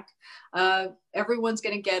shell back, everyone's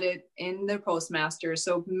going to get it in their Postmaster.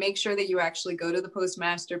 So make sure that you actually go to the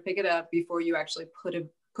Postmaster, pick it up before you actually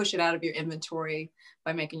push it out of your inventory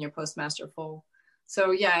by making your Postmaster full.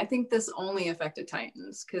 So yeah, I think this only affected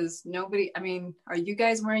Titans because are you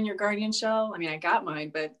guys wearing your Guardian shell? I mean, I got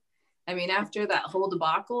mine, but I mean, after that whole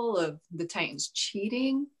debacle of the Titans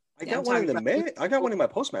cheating. I got one in my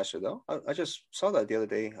Postmaster though. I just saw that the other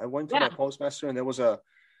day. I went to my Postmaster and there was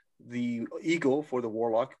the Eagle for the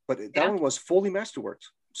Warlock, but that one was fully Masterworked.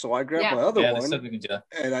 So I grabbed my other one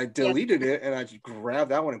and I deleted it and I just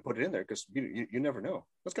grabbed that one and put it in there because you never know.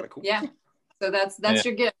 That's kind of cool. Yeah. So that's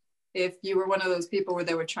your gift. if you were one of those people where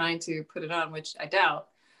they were trying to put it on, which I doubt,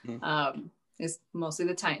 it's mostly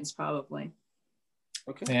the Titans probably.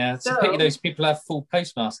 Okay. Yeah, it's a pity those people have full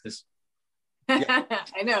postmasters. Yeah.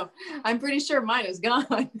 I know. I'm pretty sure mine is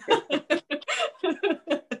gone.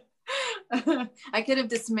 I could have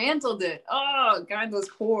dismantled it. Oh, God, those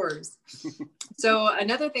cores. So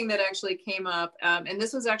another thing that actually came up, and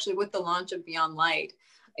this was actually with the launch of Beyond Light.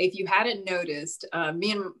 If you hadn't noticed,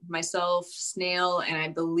 me and myself, Snail, and I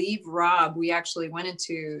believe Rob, we actually went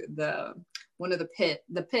into the pit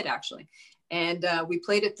actually. And we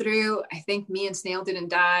played it through. I think me and Snail didn't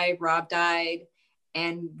die. Rob died.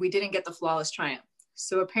 And we didn't get the flawless triumph.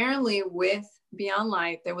 So apparently with Beyond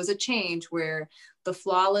Light, there was a change where the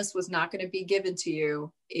flawless was not going to be given to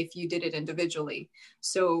you if you did it individually.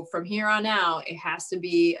 So from here on out, it has to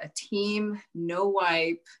be a team, no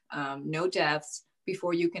wipe, no deaths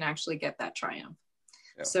before you can actually get that triumph.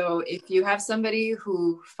 Yeah. So if you have somebody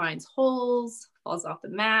who finds holes, falls off the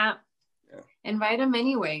map, invite them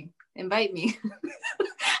anyway. Invite me.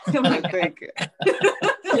 Oh my God.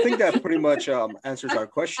 I think that pretty much answers our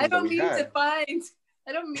question. I don't mean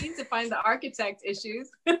to find the architect issues.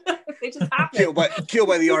 They just happen. Killed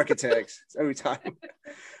by the architects every time.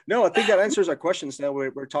 No, I think that answers our questions. Now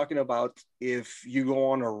we're talking about if you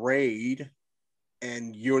go on a raid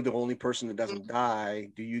and you're the only person that doesn't die,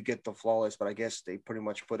 do you get the flawless? But I guess they pretty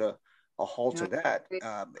much put a halt to that.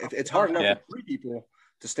 If it's hard enough for 3 people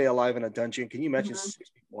to stay alive in a dungeon, can you imagine 6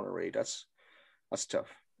 people on a raid? That's tough.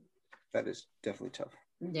 That is definitely tough.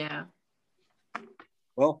 Yeah.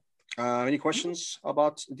 Well, any questions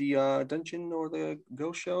about the dungeon or the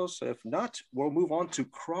Go shows? If not, we'll move on to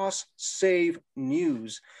cross-save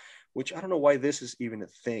news, which I don't know why this is even a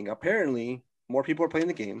thing. Apparently, more people are playing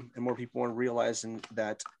the game and more people are realizing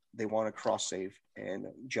that they want to cross-save and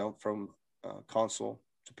jump from console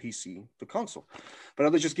to PC to console. But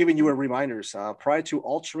I'm just giving you a reminders. Prior to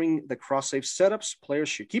altering the cross-save setups, players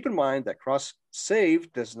should keep in mind that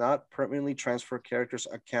cross-save does not permanently transfer characters'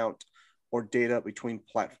 account or data between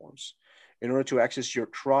platforms. In order to access your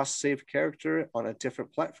cross-save character on a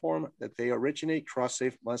different platform that they originate,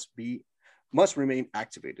 cross-save must remain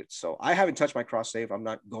activated. So I haven't touched my cross-save. I'm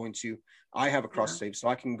not going to. I have a cross-save, so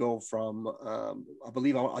I can go from, I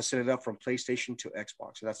believe I'll set it up from PlayStation to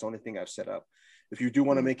Xbox. So that's the only thing I've set up. If you do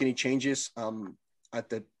want to make any changes, at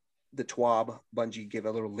the TWAB, Bungie give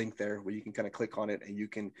a little link there where you can kind of click on it and you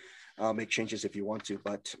can make changes if you want to.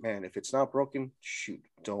 But man, if it's not broken, shoot,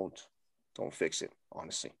 don't fix it,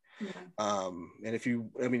 honestly. Yeah. And if you,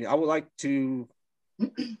 I would like to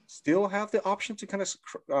still have the option to kind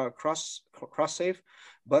of cross save,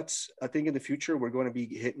 but I think in the future we're going to be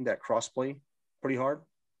hitting that crossplay pretty hard.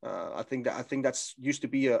 I think that's used to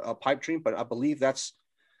be a pipe dream, but I believe that's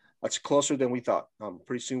closer than we thought.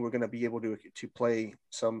 Pretty soon we're going to be able to play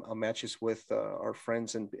some matches with our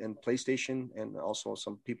friends in PlayStation and also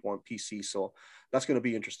some people on PC. So that's going to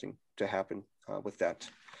be interesting to happen with that.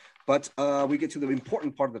 But we get to the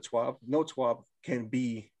important part of the TWAB. No TWAB can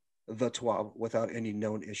be the TWAB without any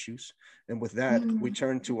known issues. And with that, we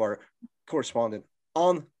turn to our correspondent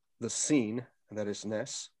on the scene, and that is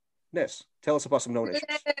Ness. Ness, tell us about some known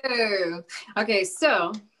issues. Okay,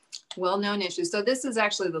 so well-known issues. So this is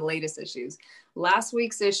actually the latest issues. Last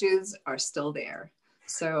week's issues are still there.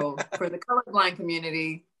 So for the colorblind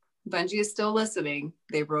community, Bungie is still listening.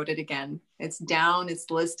 They wrote it again. It's down, it's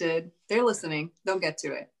listed. They're listening. They'll get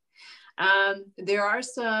to it. There are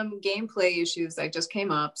some gameplay issues that just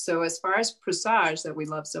came up. So as far as Presage that we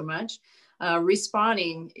love so much,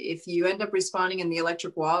 respawning, if you end up respawning in the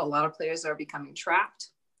electric wall, a lot of players are becoming trapped.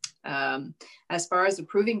 As far as the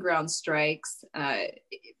Proving Ground strikes, a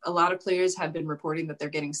lot of players have been reporting that they're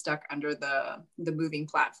getting stuck under the moving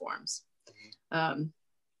platforms.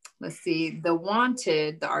 Let's see, the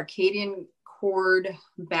Wanted, the Arcadian Cord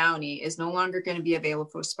bounty is no longer going to be available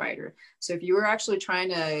for Spider. So if you were actually trying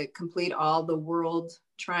to complete all the world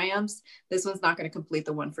triumphs, this one's not going to complete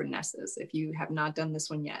the one for Nessus if you have not done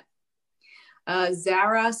this one yet.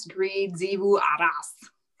 Zaras Greed Zivu Aras,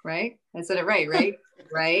 right? I said it right? Right?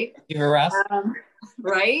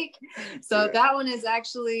 Right? So that one is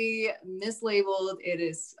actually mislabeled. It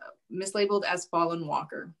is mislabeled as Fallen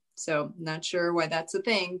Walker. So not sure why that's a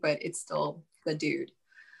thing, but it's still the dude.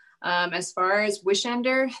 As far as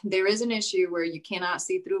Wishender, there is an issue where you cannot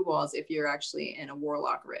see through walls if you're actually in a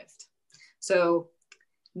Warlock Rift. So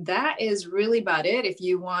that is really about it. If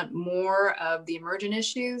you want more of the emergent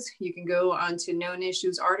issues, you can go on to Known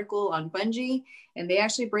Issues article on Bungie, and they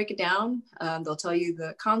actually break it down. They'll tell you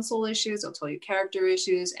the console issues, they'll tell you character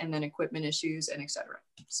issues, and then equipment issues, and etc.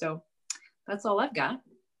 So that's all I've got.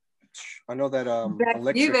 I know that Back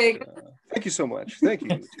to you, electric. Vega. Thank you so much. Thank you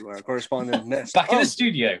to our correspondent Ness. Back in the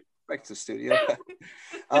studio. Back to the studio.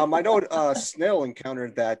 I know Snail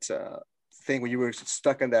encountered that thing when you were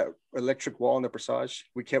stuck on that electric wall in the Passage.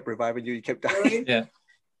 We kept reviving you. You kept dying. Yeah,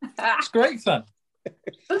 it's great fun.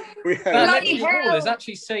 We had That Bloody electrical hell. wall has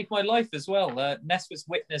actually saved my life as well. Ness was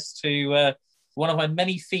witness to one of my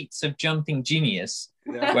many feats of jumping genius,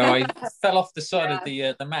 yeah. where I fell off the side of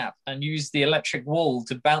the map and used the electric wall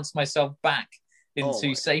to bounce myself back Oh into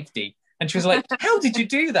my. safety. And she was like, "How did you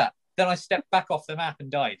do that?" Then I stepped back off the map and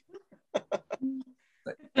died.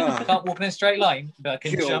 I can't walk in a straight line, but I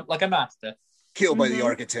can Kill. jump like a master. Killed by the Mhm.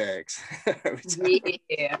 architects. Every time.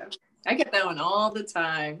 Yeah, I get that one all the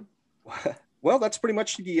time. Well, that's pretty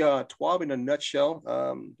much the TWAB in a nutshell.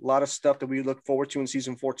 A lot of stuff that we look forward to in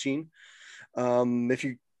season 14. If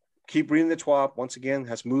you keep reading the TWAB, once again,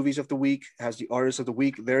 has movies of the week, has the artist of the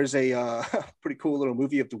week. There's a pretty cool little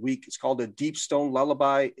movie of the week. It's called The Deep Stone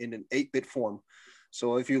Lullaby in an 8-bit form.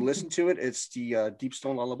 So if you listen to it, it's the Deep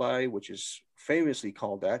Stone Lullaby, which is famously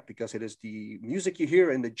called that because it is the music you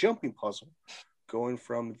hear in the jumping puzzle going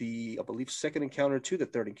from the, I believe, second encounter to the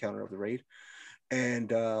third encounter of the raid. And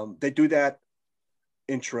they do that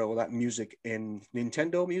intro, that music in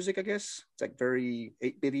Nintendo music, I guess. It's like very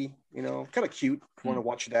 8-bitty, you know, kind of cute. Want to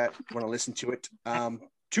watch that, want to listen to it.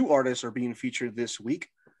 2 artists are being featured this week,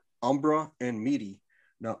 Umbra and Meaty.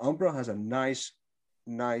 Now, Umbra has a nice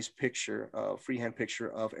picture, freehand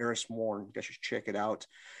picture of Eris Morn. You guys should check it out.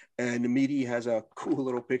 And Meaty has a cool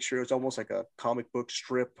little picture. It's almost like a comic book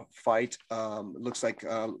strip fight. It looks like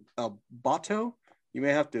Bato. You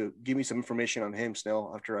may have to give me some information on him,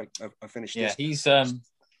 Snell, after I finish Yeah, this. he's go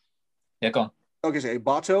on. Okay, so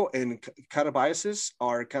Bato and Katabayasis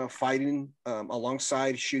are kind of fighting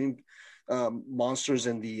alongside shooting monsters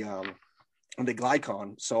in the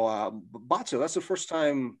Glycon. So Bato, that's the first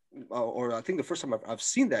time, or I think the first time I've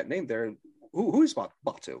seen that name there. Who is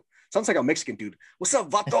Bato? Sounds like a Mexican dude. What's up,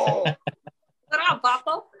 Bato? What up,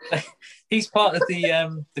 Papa? He's part of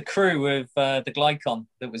the crew of the Glycon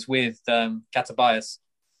that was with Katabayas.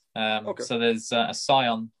 Okay. So there's a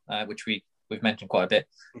Scion, which we've mentioned quite a bit,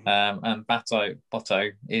 and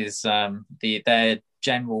Bato is their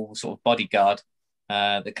general sort of bodyguard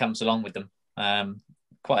that comes along with them.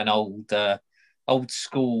 Quite an old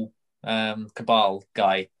school Cabal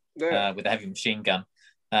guy Yeah. with a heavy machine gun,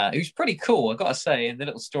 who's pretty cool, I've got to say, and the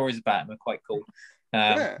little stories about him are quite cool.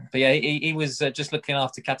 Yeah. But yeah, he was just looking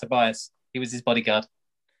after Katabayas. He was his bodyguard.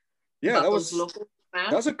 Yeah, that was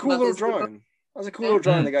a cool little drawing. That was a cool little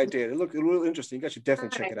drawing the guy did. It looked really interesting. You guys should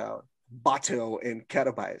definitely check it out. Bato and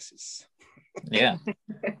Katabayasis. Yeah.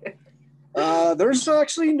 There's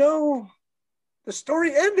actually the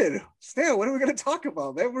story ended. Stan, what are we going to talk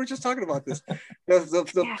about, man? We were just talking about this.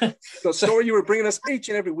 The story you were bringing us each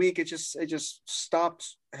and every week, it just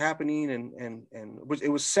stopped happening, and it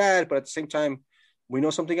was sad, but at the same time, we know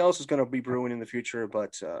something else is going to be brewing in the future.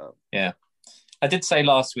 But yeah, I did say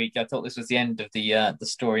last week I thought this was the end of the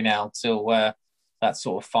story now till that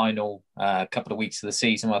sort of final couple of weeks of the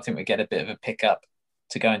season, where I think we get a bit of a pickup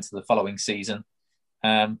to go into the following season.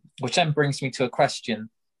 Which then brings me to a question.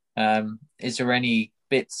 Is there any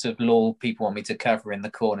bits of lore people want me to cover in the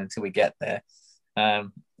corner until we get there?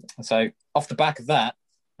 So off the back of that,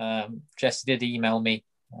 Jess did email me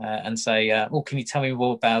and say, can you tell me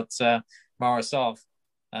more about Mara Sov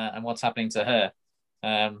and what's happening to her?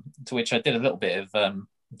 To which I did a little bit of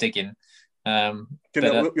digging. you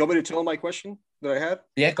want me to tell my question that I had?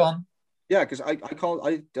 Yeah, go on. Yeah, because I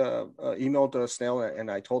emailed Snail and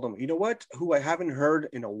I told him, you know what, who I haven't heard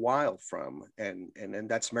in a while from, and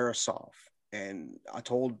that's Marisov. And I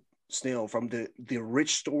told Snail from the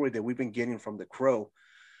rich story that we've been getting from the Crow,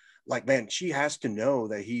 like, man, she has to know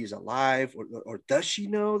that he's alive, or does she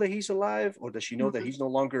know that he's alive, or does she know that he's no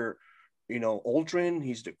longer, Aldrin?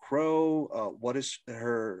 He's the Crow. What is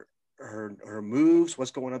her moves?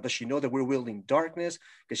 What's going on? Does she know that we're wielding darkness?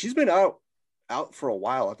 Because she's been out for a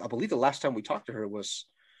while. I believe the last time we talked to her was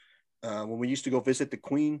when we used to go visit the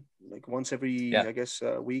Queen, like once every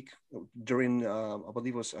week during I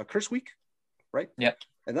believe it was Curse Week, right? Yeah.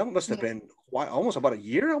 And that must have been almost about a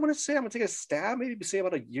year. I want to say, I'm gonna take a stab, maybe say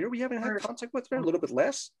about a year we haven't had contact with her, a little bit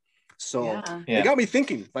less. So it got me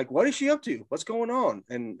thinking, like, what is she up to? What's going on?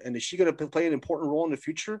 And is she going to play an important role in the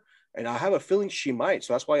future? And I have a feeling she might.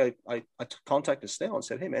 So that's why I contacted Snail and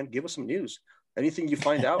said, hey, man, give us some news. Anything you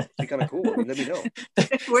find out, be kind of cool. I mean, let me know.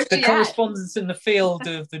 The correspondence in the field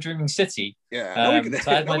of the Dreaming City. Yeah. So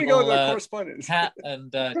I had my little, little correspondence. hat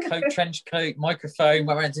and trench coat, microphone,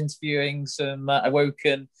 went around interviewing some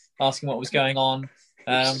Awoken, asking what was going on.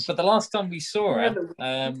 But the last time we saw her,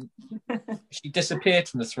 she disappeared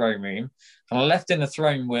from the throne room. And left in the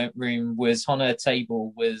throne room was on her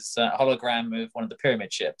table was a hologram of one of the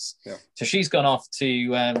pyramid ships. Yeah. So she's gone off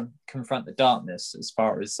to confront the darkness, as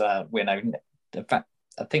far as we know. In fact,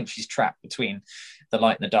 I think she's trapped between the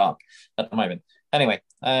light and the dark at the moment. Anyway,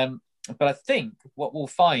 but I think what we'll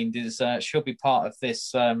find is she'll be part of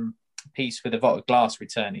this piece with the Vault of Glass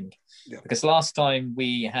returning. Yeah. Because last time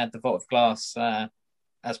we had the Vault of Glass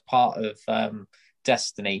as part of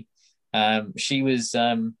Destiny, she was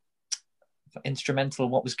instrumental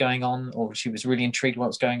in what was going on, or she was really intrigued what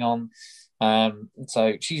was going on.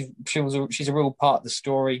 So she's a real part of the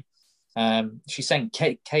story. She sent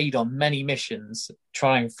Cade on many missions to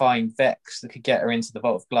try and find Vex that could get her into the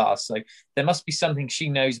Vault of Glass. So there must be something she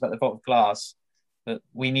knows about the Vault of Glass that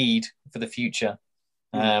we need for the future.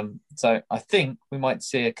 So I think we might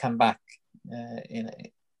see her come back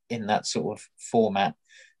in that sort of format.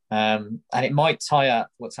 And it might tie up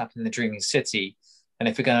what's happened in the Dreaming City. And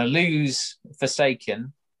if we're going to lose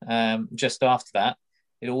Forsaken just after that,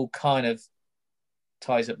 it all kind of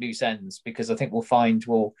ties up loose ends, because I think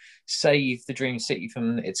we'll save the Dream City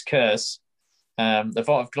from its curse. The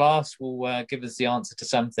Vault of Glass will give us the answer to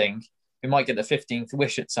something. We might get the 15th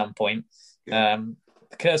wish at some point.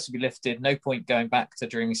 The curse will be lifted. No point going back to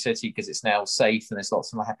Dreaming City because it's now safe and there's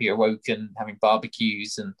lots of happy awoken having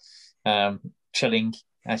barbecues and chilling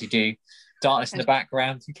as you do. Darkness in the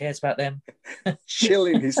background. Who cares about them?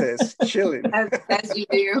 Chilling, he says. Chilling. As you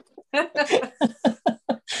do.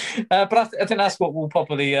 But I think that's what we'll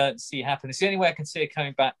probably see happen. It's the only way I can see it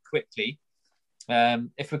coming back quickly.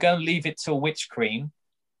 If we're going to leave it till Witch Queen,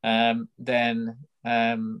 then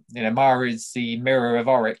Mara is the mirror of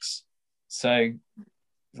Oryx, so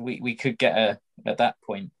we could get her at that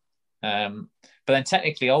point. But then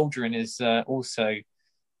technically, Aldrin is also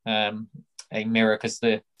a mirror, because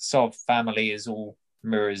the Sov family is all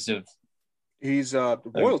mirrors of. He's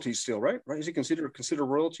royalty still, right? Is he considered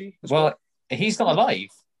royalty? Well, he's not alive.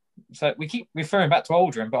 So we keep referring back to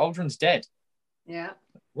Aldrin, but Aldrin's dead. Yeah.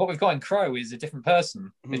 What we've got in Crow is a different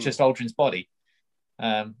person. It's just Aldrin's body,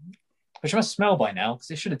 which must smell by now,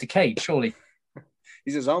 because it should have decayed, surely.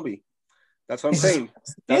 He's a zombie. That's what I'm saying.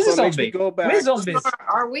 He's That's a what makes zombie. me go back. We're zombies. So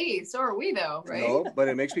are we? So are we, though, right? No, but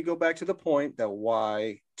it makes me go back to the point that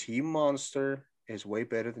why Team Monster is way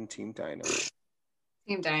better than Team Dino.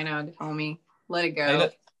 Team Dino, homie. Let it go. Hey,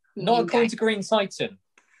 look, not according to Green Titan.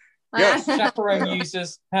 Yes. Chaperone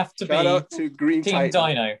users have to Shout be out to Green Team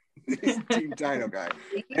Titan. Dino. He's Team Dino guy.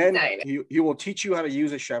 Team And Dino. he will teach you how to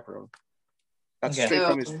use a chaperone. That's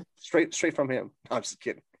Okay. straight from him. I'm just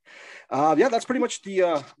kidding. That's pretty much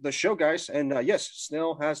the show, guys. And yes,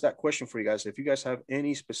 Snail has that question for you guys. If you guys have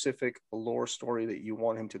any specific lore story that you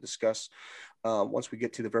want him to discuss, once we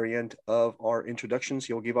get to the very end of our introductions,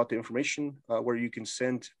 he'll give out the information where you can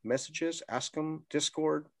send messages, ask him,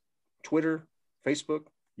 Discord, Twitter, Facebook.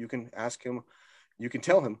 You can ask him, you can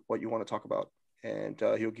tell him what you want to talk about, and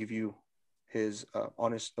he'll give you his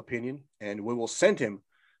honest opinion, and we will send him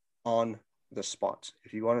on the spot.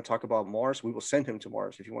 If you want to talk about Mars, we will send him to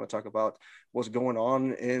Mars. If you want to talk about what's going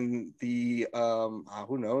on in the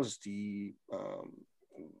the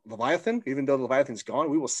Leviathan, even though the Leviathan's gone,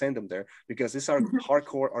 we will send him there, because this is our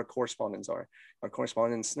our correspondents are our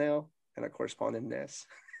correspondent Snail and our correspondent Ness.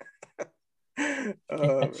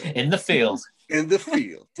 In the field.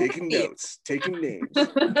 Taking notes, taking names.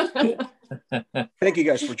 Thank you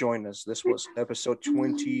guys for joining us. This was episode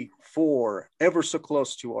 24, ever so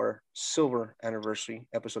close to our silver anniversary,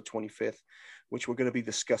 episode 25th, which we're going to be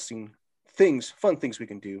discussing fun things we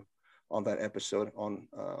can do on that episode, on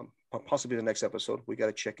possibly the next episode. We got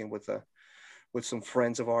to check in with some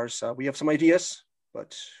friends of ours. We have some ideas,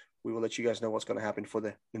 but we will let you guys know what's going to happen for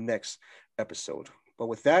the next episode. But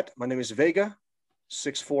with that, my name is Vega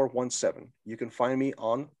 6417. You can find me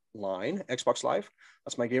online, Xbox Live.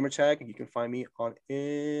 That's my gamer tag. You can find me on,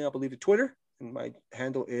 I believe, the Twitter, and my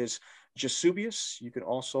handle is Jasubius. You can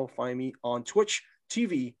also find me on Twitch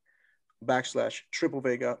TV /Triple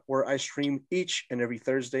Vega, where I stream each and every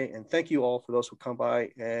Thursday. And thank you all for those who come by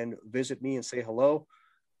and visit me and say hello.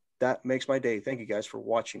 That makes my day. Thank you guys for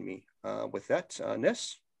watching me. With that,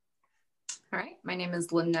 Ness. All right. My name is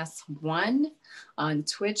Liness1 on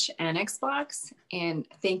Twitch and Xbox. And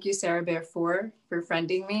thank you, Sarah Bear, for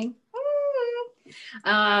friending me.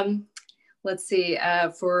 Let's see.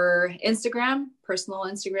 For Instagram, personal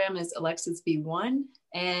Instagram is AlexisB1.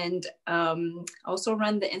 And also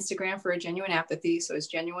run the Instagram for a Genuine Apathy. So it's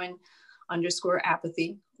genuine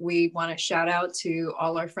 _apathy. We want to shout out to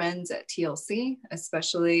all our friends at TLC,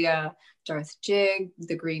 especially Darth Jig,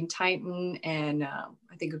 the Green Titan, and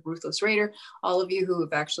I think a Ruthless Raider, all of you who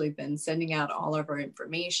have actually been sending out all of our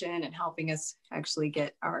information and helping us actually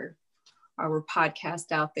get our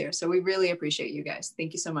podcast out there. So we really appreciate you guys.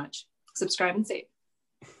 Thank you so much. Subscribe and save.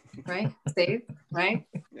 Right? Save, right?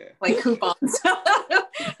 Yeah. Like coupons.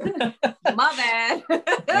 My bad.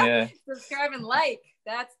 Yeah. Subscribe and like.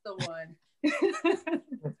 That's the one.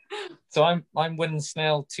 So I'm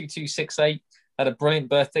Winsnell 2268. Had a brilliant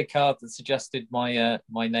birthday card that suggested my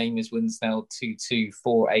name is Winsnell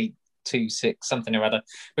 224826 something or other,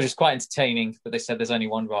 which is quite entertaining. But they said there's only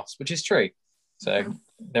one Ross, which is true. So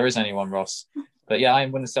there is only one Ross. But yeah,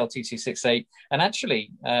 I'm Winsnell 2268. And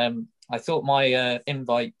actually, I thought my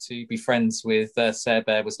invite to be friends with Sarah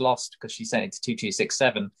Bear was lost because she sent it to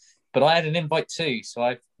 2267. But I had an invite too,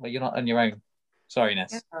 so you're not on your own. Sorry,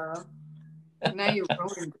 Ness. Yeah. Now you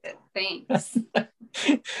ruined it. Thanks.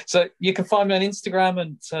 So you can find me on Instagram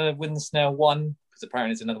at Winsnell1, because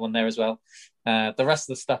apparently there's another one there as well. The rest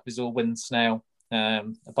of the stuff is all Winsnell,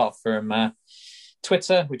 apart from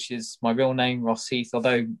Twitter, which is my real name, Ross Heath,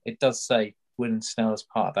 although it does say Winsnell as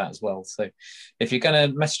part of that as well. So if you're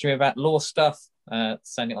going to message me about law stuff,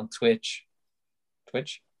 send it on Twitter,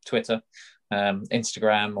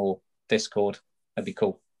 Instagram, or Discord. That'd be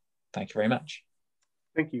cool. Thank you very much.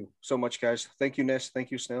 Thank you so much, guys. Thank you, Ness.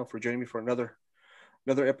 Thank you, Snell, for joining me for another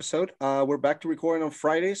episode. We're back to recording on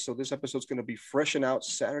Fridays, so this episode's going to be fresh and out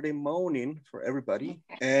Saturday morning for everybody.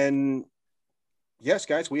 And yes,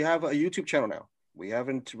 guys, we have a YouTube channel now. We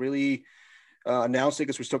haven't really announced it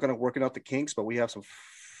because we're still kind of working out the kinks, but we have some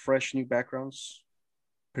fresh new backgrounds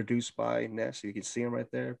produced by Ness. You can see them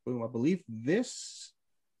right there. Boom. I believe this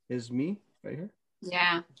is me right here.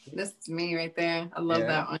 Yeah, this is me right there. I love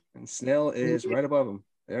that one. And Snell is right above him.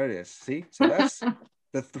 There it is. See? So that's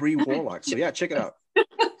the 3 Warlocks. So yeah, check it out.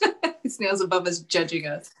 Snail's above us judging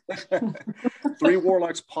us. 3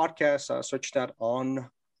 Warlocks podcast. Search that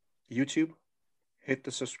on YouTube. Hit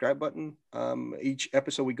the subscribe button. Each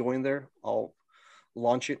episode we go in there, I'll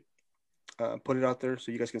launch it, put it out there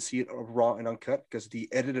so you guys can see it raw and uncut, because the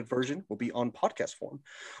edited version will be on podcast form.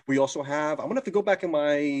 We also have, I'm going to have to go back in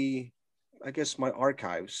my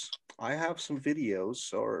archives. I have some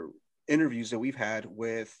videos or interviews that we've had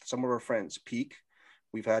with some of our friends. Peak,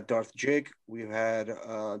 we've had Darth Jig, we've had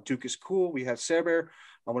Duke is Cool, we had Cerber.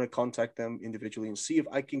 I'm going to contact them individually and see if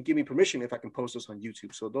I can give me permission if I can post this on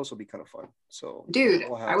YouTube. So those will be kind of fun. So dude,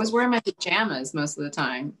 I was wearing my pajamas most of the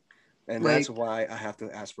time. And that's why I have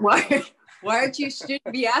to ask for why aren't you should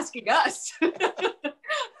be asking us?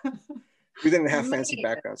 We didn't have fancy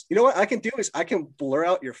backgrounds. You know what I can do is I can blur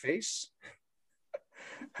out your face.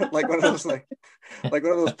 like one of those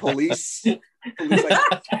police We'll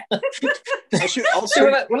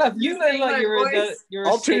have you look like you're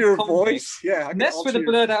alter your voice. Yeah. Ness with a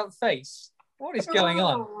blurred out face. What is going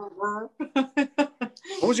on? What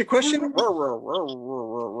was your question?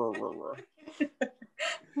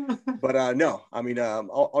 But no, I mean,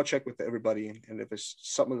 I'll check with everybody, and if it's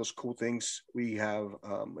some of those cool things we have,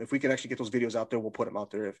 if we can actually get those videos out there, we'll put them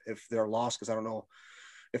out there. If they're lost, because I don't know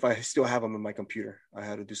if I still have them in my computer. I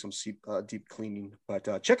had to do some deep cleaning.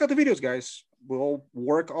 But check out the videos, guys. We'll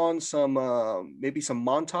work on some maybe some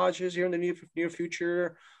montages here in the near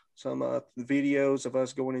future. Some videos of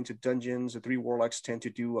us going into dungeons. The 3 Warlocks tend to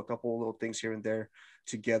do a couple little things here and there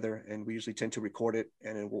together, and we usually tend to record it,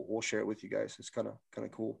 and then we'll share it with you guys. It's kind of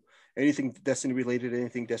cool. Anything Destiny related,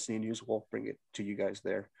 anything Destiny news, we'll bring it to you guys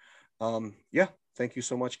there. Yeah, thank you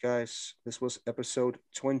so much, guys. This was episode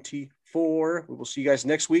 24. We will see you guys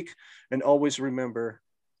next week, and always remember,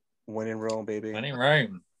 when in Rome, baby. When in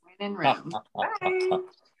Rome. When in Rome. Bye.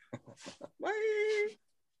 Bye.